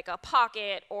be like a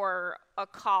pocket or a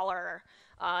collar,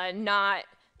 not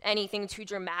anything too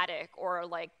dramatic or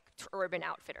like Urban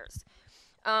Outfitters.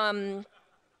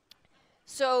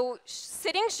 So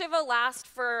sitting Shiva lasts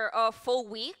for a full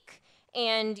week,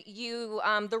 and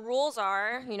the rules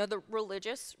are, the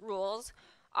religious rules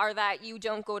are that you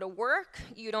don't go to work,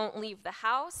 you don't leave the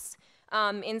house.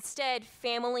 Instead,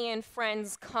 family and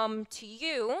friends come to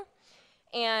you,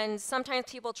 and sometimes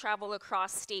people travel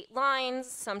across state lines,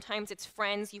 sometimes it's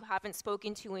friends you haven't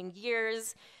spoken to in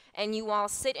years, and you all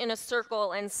sit in a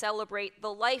circle and celebrate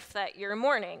the life that you're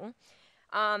mourning.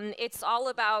 It's all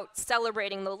about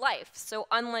celebrating the life. So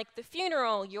unlike the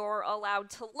funeral, you're allowed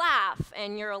to laugh,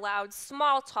 and you're allowed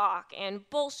small talk and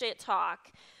bullshit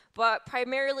talk, but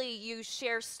primarily you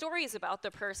share stories about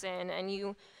the person, and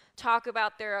you talk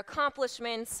about their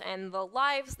accomplishments and the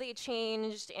lives they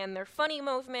changed and their funny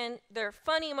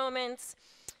moments.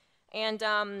 And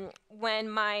when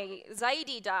my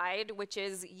Zaidi died, which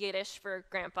is Yiddish for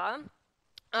grandpa,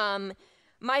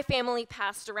 my family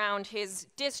passed around his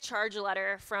discharge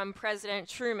letter from President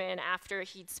Truman after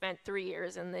he'd spent 3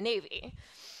 years in the Navy.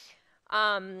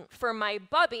 For my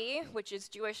bubby, which is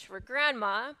Jewish for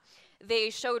grandma, they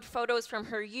showed photos from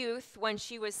her youth when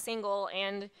she was single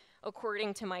and,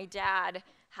 according to my dad,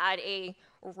 had a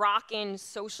rockin'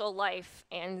 social life,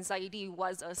 and Zaidi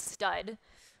was a stud.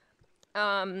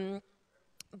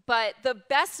 But the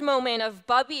best moment of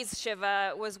Bubby's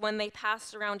Shiva was when they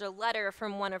passed around a letter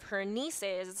from one of her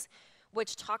nieces,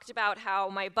 which talked about how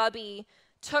my Bubby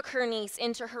took her niece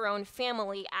into her own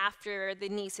family after the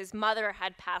niece's mother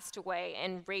had passed away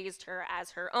and raised her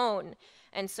as her own.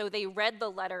 And so they read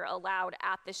the letter aloud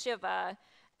at the Shiva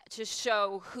to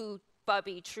show who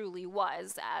Bubby truly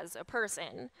was as a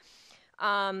person.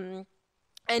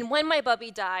 And when my Bubby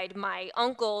died, my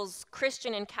uncles,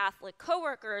 Christian and Catholic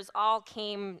coworkers, all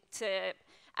came to,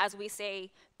 as we say,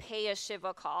 pay a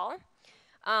Shiva call,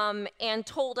 and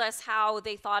told us how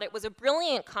they thought it was a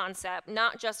brilliant concept,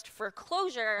 not just for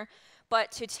closure,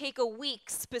 but to take a week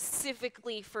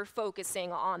specifically for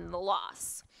focusing on the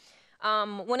loss.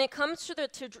 When it comes to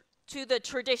the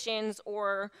traditions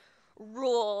or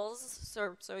rules,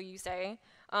 so you say,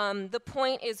 the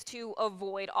point is to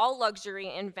avoid all luxury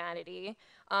and vanity.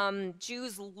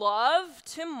 Jews love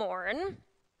to mourn.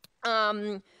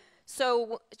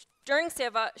 So during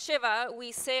Shiva,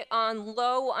 we sit on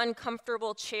low,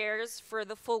 uncomfortable chairs for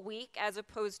the full week, as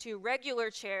opposed to regular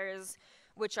chairs,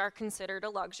 which are considered a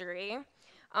luxury.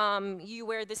 You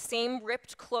wear the same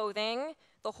ripped clothing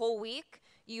the whole week.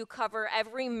 You cover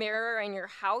every mirror in your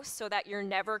house so that you're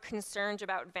never concerned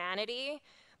about vanity.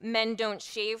 Men don't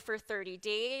shave for 30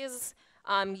 days.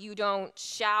 You don't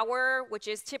shower, which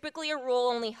is typically a rule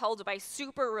only held by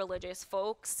super religious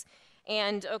folks.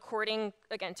 And according,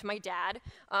 again, to my dad,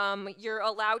 you're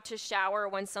allowed to shower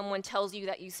when someone tells you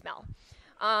that you smell.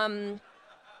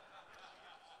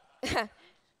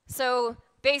 So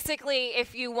basically,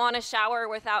 if you want to shower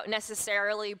without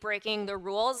necessarily breaking the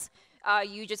rules,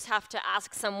 you just have to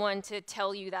ask someone to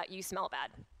tell you that you smell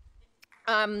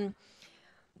bad.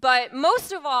 But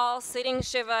most of all, sitting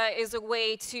Shiva is a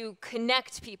way to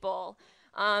connect people.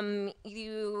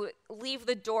 You leave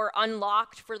the door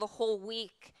unlocked for the whole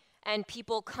week, and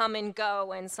people come and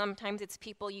go, and sometimes it's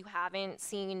people you haven't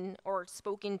seen or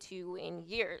spoken to in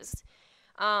years.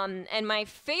 And my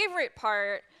favorite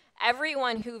part,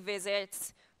 everyone who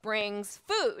visits brings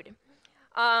food.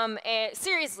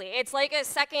 Seriously, it's like a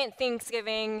second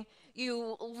Thanksgiving.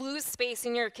 You lose space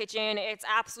in your kitchen. It's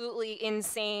absolutely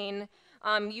insane.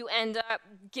 You end up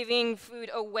giving food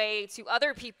away to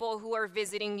other people who are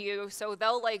visiting you, so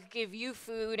they'll like give you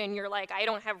food, and you're like, I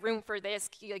don't have room for this.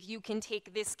 Like, you can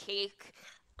take this cake.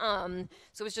 So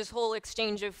it's just whole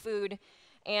exchange of food,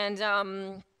 and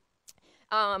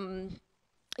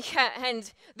yeah,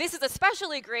 and this is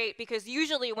especially great because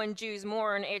usually when Jews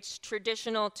mourn, it's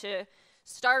traditional to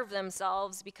starve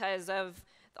themselves because of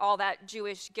all that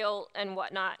Jewish guilt and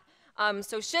whatnot.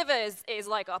 So Shiva is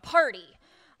like a party.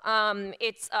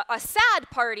 It's a sad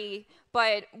party,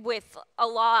 but with a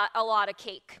lot of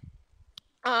cake.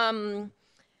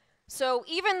 So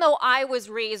even though I was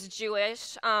raised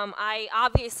Jewish, I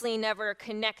obviously never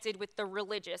connected with the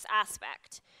religious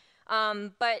aspect.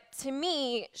 But to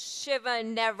me, Shiva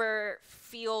never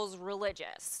feels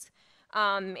religious.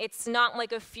 It's not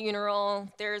like a funeral.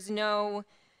 There's no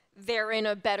 "they're in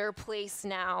a better place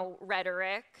now"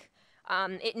 rhetoric.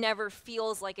 It never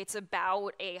feels like it's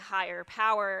about a higher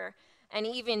power. And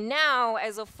even now,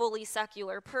 as a fully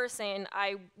secular person,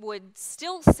 I would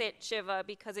still sit Shiva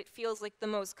because it feels like the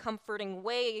most comforting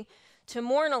way to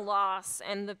mourn a loss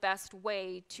and the best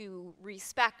way to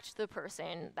respect the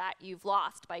person that you've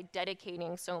lost by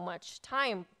dedicating so much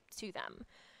time to them.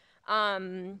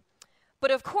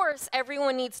 But of course,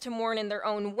 everyone needs to mourn in their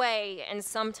own way, and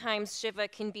sometimes Shiva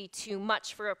can be too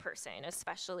much for a person,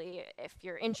 especially if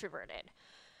you're introverted.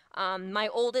 My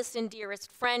oldest and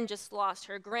dearest friend just lost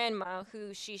her grandma,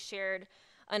 who she shared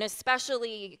an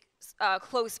especially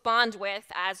close bond with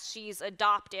as she's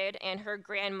adopted, and her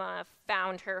grandma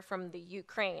found her from the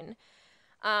Ukraine.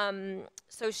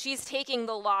 So she's taking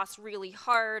the loss really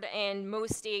hard, and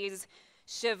most days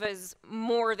Shiva's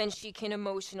more than she can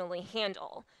emotionally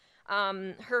handle.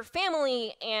 Her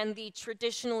family and the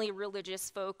traditionally religious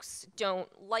folks don't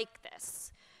like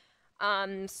this.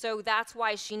 So that's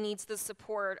why she needs the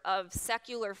support of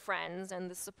secular friends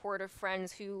and the support of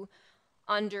friends who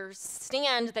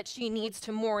understand that she needs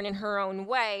to mourn in her own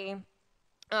way,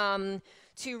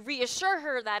 to reassure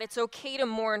her that it's okay to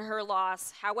mourn her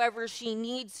loss however she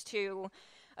needs to,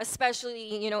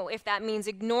 especially, if that means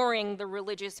ignoring the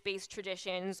religious-based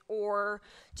traditions or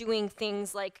doing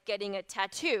things like getting a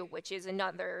tattoo, which is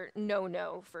another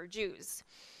no-no for Jews.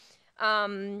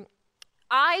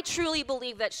 I truly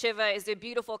believe that Shiva is a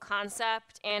beautiful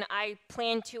concept, and I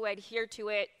plan to adhere to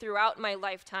it throughout my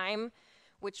lifetime,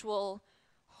 which will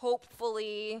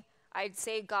hopefully, I'd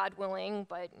say God willing,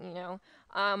 but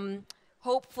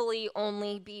hopefully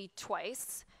only be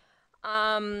twice,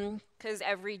 because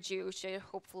every Jew should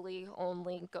hopefully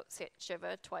only go sit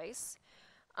Shiva twice.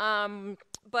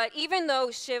 But even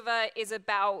though Shiva is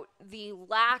about the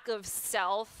lack of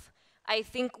self, I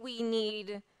think we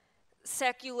need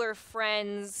secular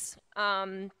friends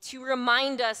to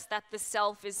remind us that the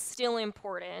self is still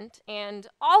important, and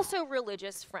also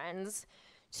religious friends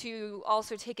to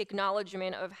also take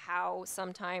acknowledgement of how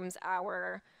sometimes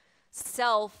our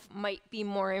self might be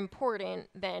more important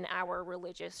than our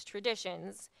religious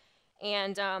traditions.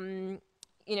 And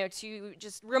to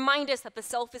just remind us that the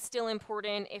self is still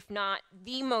important, if not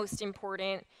the most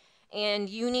important, and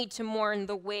you need to mourn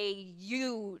the way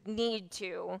you need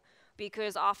to,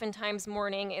 because oftentimes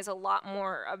mourning is a lot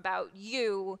more about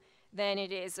you than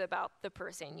it is about the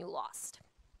person you lost.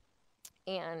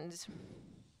 And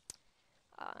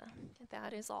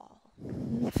that is all.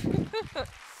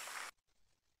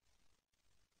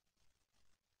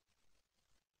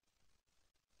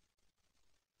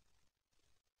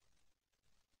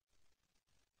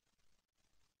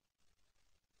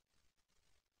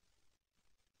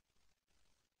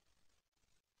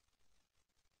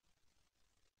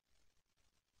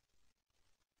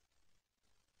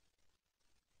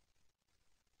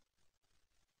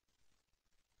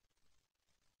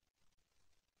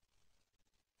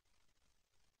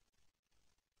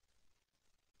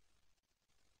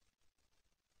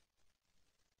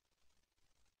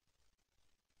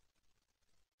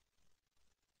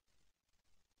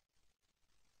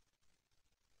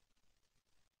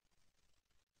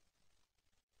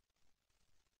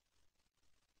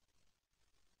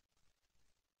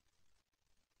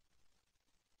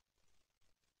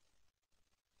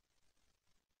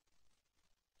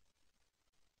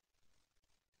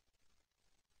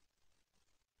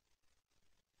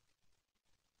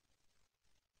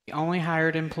 The only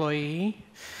hired employee,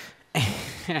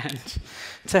 and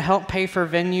to help pay for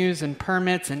venues and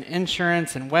permits and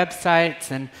insurance and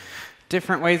websites and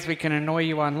different ways we can annoy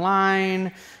you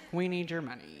online, we need your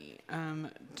money.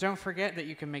 Don't forget that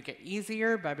you can make it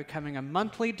easier by becoming a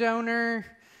monthly donor,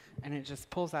 and it just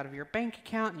pulls out of your bank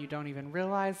account and you don't even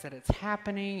realize that it's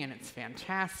happening, and it's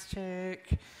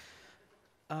fantastic.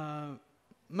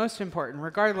 Most important,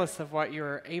 regardless of what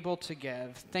you're able to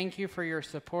give, thank you for your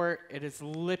support. It is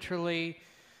literally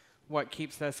what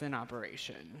keeps us in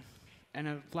operation, and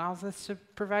it allows us to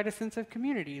provide a sense of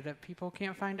community that people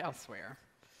can't find elsewhere.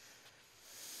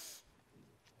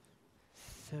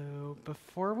 So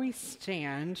before we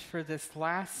stand for this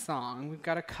last song, we've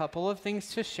got a couple of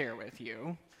things to share with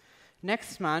you.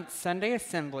 Next month, Sunday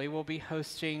Assembly will be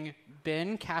hosting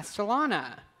Ben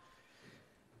Castellana,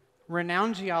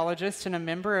 renowned geologist and a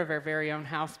member of our very own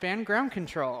house band, Ground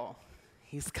Control.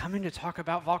 He's coming to talk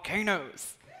about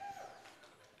volcanoes.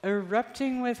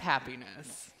 Erupting with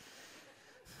happiness.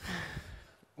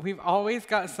 We've always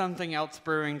got something else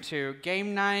brewing too.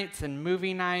 Game nights and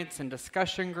movie nights and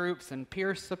discussion groups and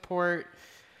peer support.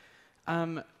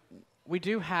 We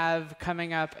do have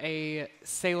coming up a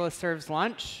Selah Serves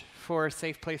Lunch for a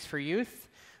Safe Place for Youth.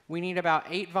 We need about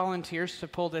 8 volunteers to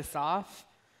pull this off.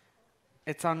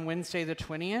 It's on Wednesday the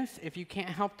 20th. If you can't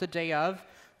help the day of,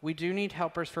 we do need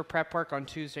helpers for prep work on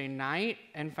Tuesday night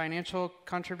and financial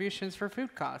contributions for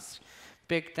food costs.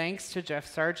 Big thanks to Jeff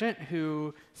Sargent,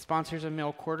 who sponsors a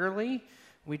meal quarterly.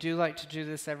 We do like to do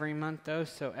this every month, though,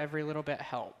 so every little bit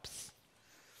helps.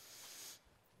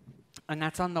 And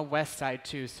that's on the west side,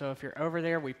 too. So if you're over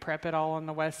there, we prep it all on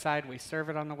the west side. We serve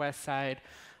it on the west side.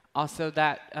 Also,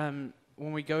 that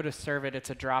when we go to serve it, it's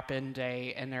a drop-in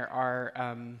day, and there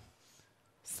are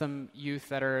some youth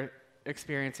that are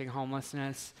experiencing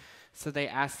homelessness. So they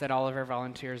ask that all of our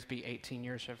volunteers be 18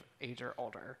 years of age or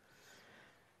older.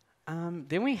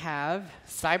 Then we have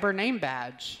Cyber Name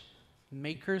Badge,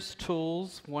 Makers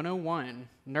Tools 101.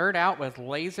 Nerd out with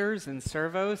lasers and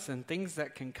servos and things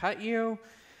that can cut you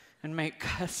and make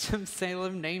custom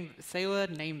Selah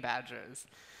name badges.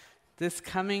 This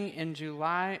coming in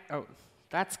July,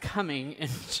 that's coming in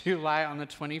July on the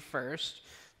 21st.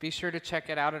 Be sure to check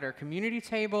it out at our community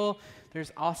table.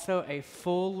 There's also a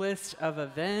full list of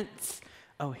events.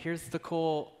 Oh, here's the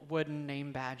cool wooden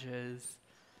name badges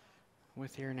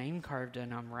with your name carved in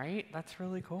them, right? That's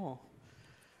really cool.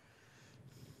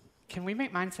 Can we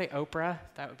make mine say Oprah?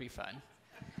 That would be fun.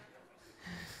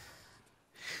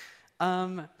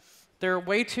 There are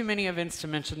way too many events to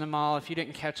mention them all. If you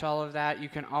didn't catch all of that, you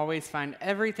can always find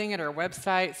everything at our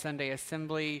website,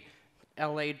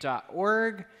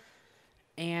 sundayassemblyla.org.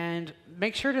 And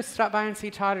make sure to stop by and see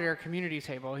Todd at our community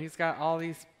table. He's got all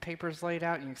these papers laid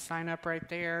out, and you can sign up right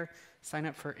there. Sign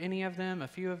up for any of them, a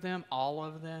few of them, all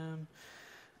of them.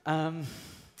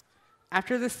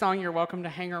 After this song, you're welcome to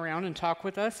hang around and talk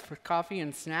with us for coffee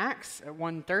and snacks. At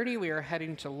 1:30, we are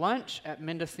heading to lunch at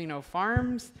Mendocino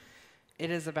Farms. It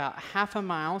is about half a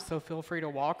mile, so feel free to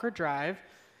walk or drive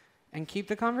and keep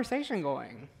the conversation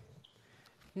going.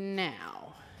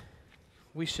 Now,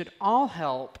 we should all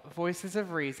help Voices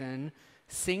of Reason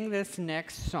sing this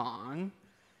next song.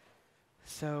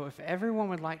 So if everyone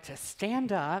would like to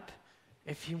stand up,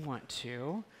 if you want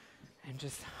to, and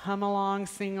just hum along,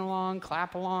 sing along,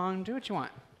 clap along, do what you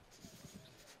want.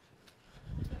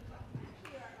 Our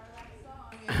last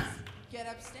song is Get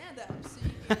Up, Stand Up. So you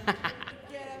can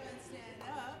get up and stand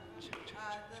up.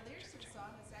 The lyrics of the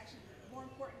song is actually more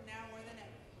important now more than ever.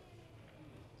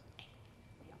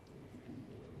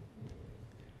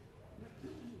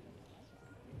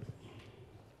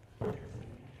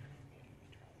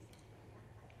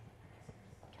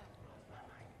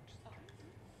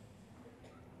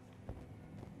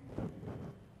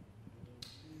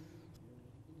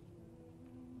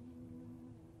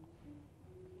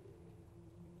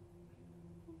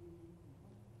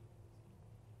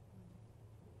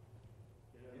 Stand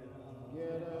up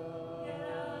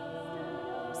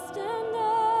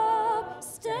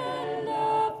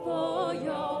for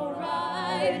your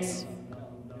rights.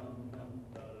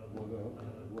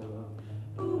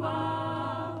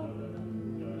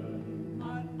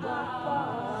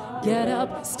 Get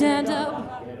up, stand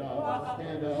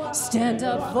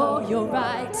up for your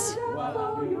rights.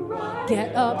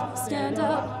 Get up, stand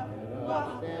up.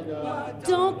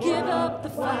 Don't give up the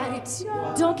fight.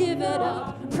 Don't give it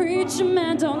up. Preacher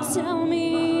man, don't tell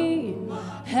me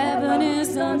heaven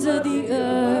is under the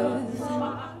earth.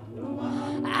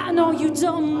 I know you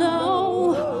don't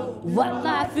know what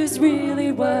life is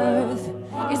really worth.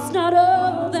 It's not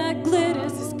all that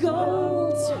glitters is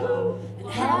gold. And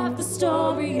half the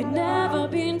story had never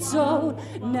been told.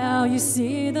 Now you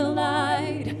see the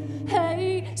light.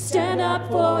 Hey, stand up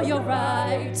for your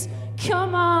rights.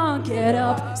 Come on, get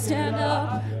up, stand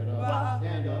up.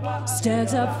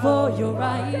 Stand up for your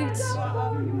rights.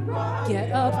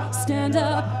 Get up, stand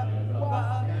up.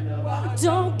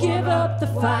 Don't give up the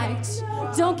fight.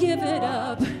 Don't give it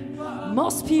up.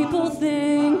 Most people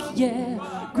think,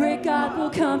 yeah, great God will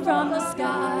come from the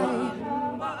sky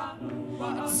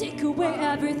and take away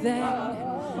everything,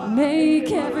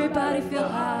 make everybody feel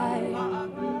high.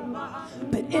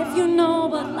 But if you know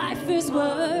what life is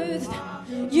worth,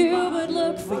 you would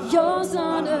look for yours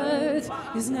on earth.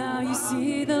 'Cause now you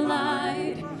see the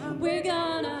light. We're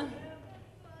gonna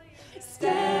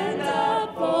stand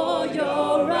up for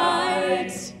your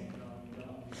rights.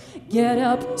 Get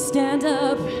up, stand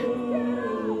up.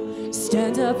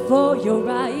 Stand up for your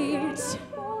rights.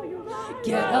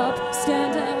 Get up,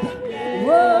 stand up.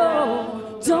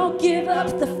 Whoa, don't give up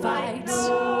the fight.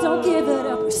 Don't give it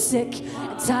up. We're sick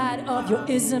and tired of your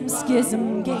ism,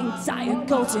 schism, game tired,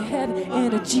 go to heaven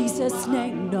in a Jesus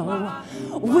name. No,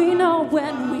 we know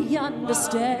when we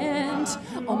understand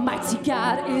Almighty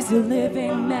God is a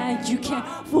living man. You can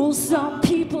fool some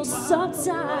people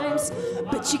sometimes,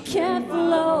 but you can't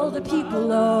fool all the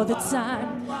people all the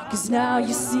time, 'cause now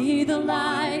you see the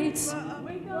light.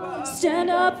 Stand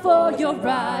up for your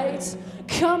rights.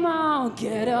 Come on,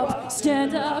 get up,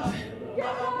 stand up.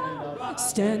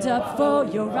 Stand up for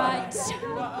your rights.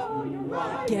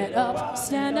 Get up,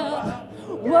 stand up.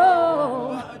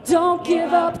 Whoa, don't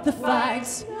give up the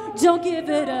fight. Don't give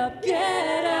it up.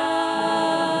 Get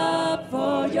up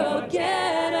for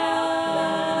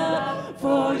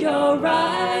your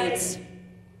rights.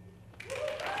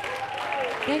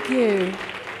 Thank you.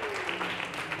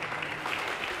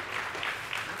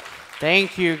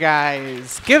 Thank you,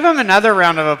 guys. Give them another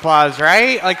round of applause,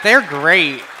 right? Like, they're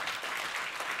great.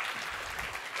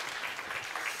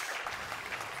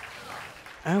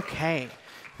 Okay.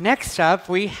 Next up,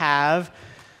 we have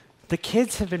the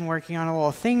kids have been working on a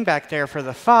little thing back there for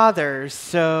the fathers,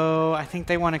 so I think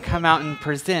they want to come out and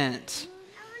present.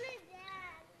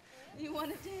 You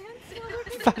want to dance?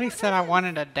 I thought he said I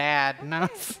wanted a dad. No,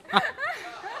 it's not.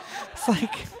 It's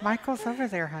like, Michael's over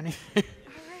there, honey. We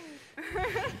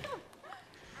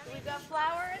got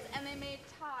flowers and they made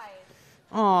ties.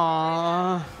 Aww.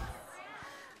 All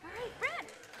right, Brad,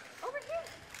 over here.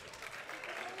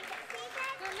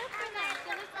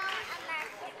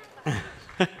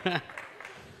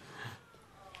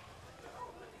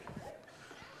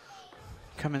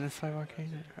 Coming this way,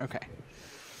 Joaquin? Okay.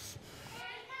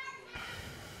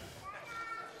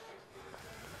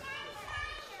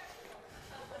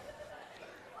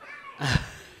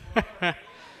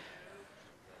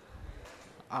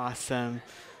 Awesome.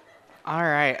 All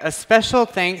right. A special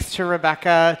thanks to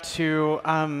Rebecca, to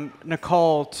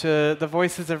Nicole, to the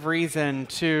Voices of Reason,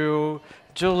 to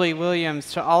Julie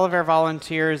Williams, to all of our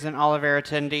volunteers and all of our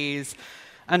attendees.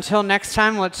 Until next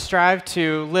time, let's strive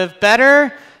to live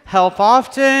better, help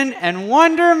often, and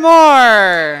wonder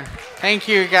more. Thank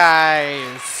you,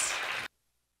 guys.